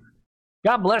time.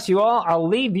 God bless you all. I'll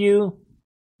leave you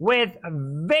with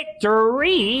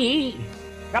victory.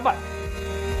 God bless.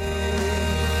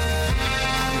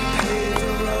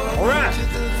 All right.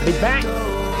 Be back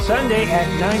Sunday at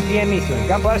 9 p.m. Eastern.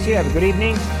 God bless you. Have a good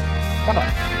evening.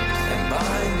 Bye-bye.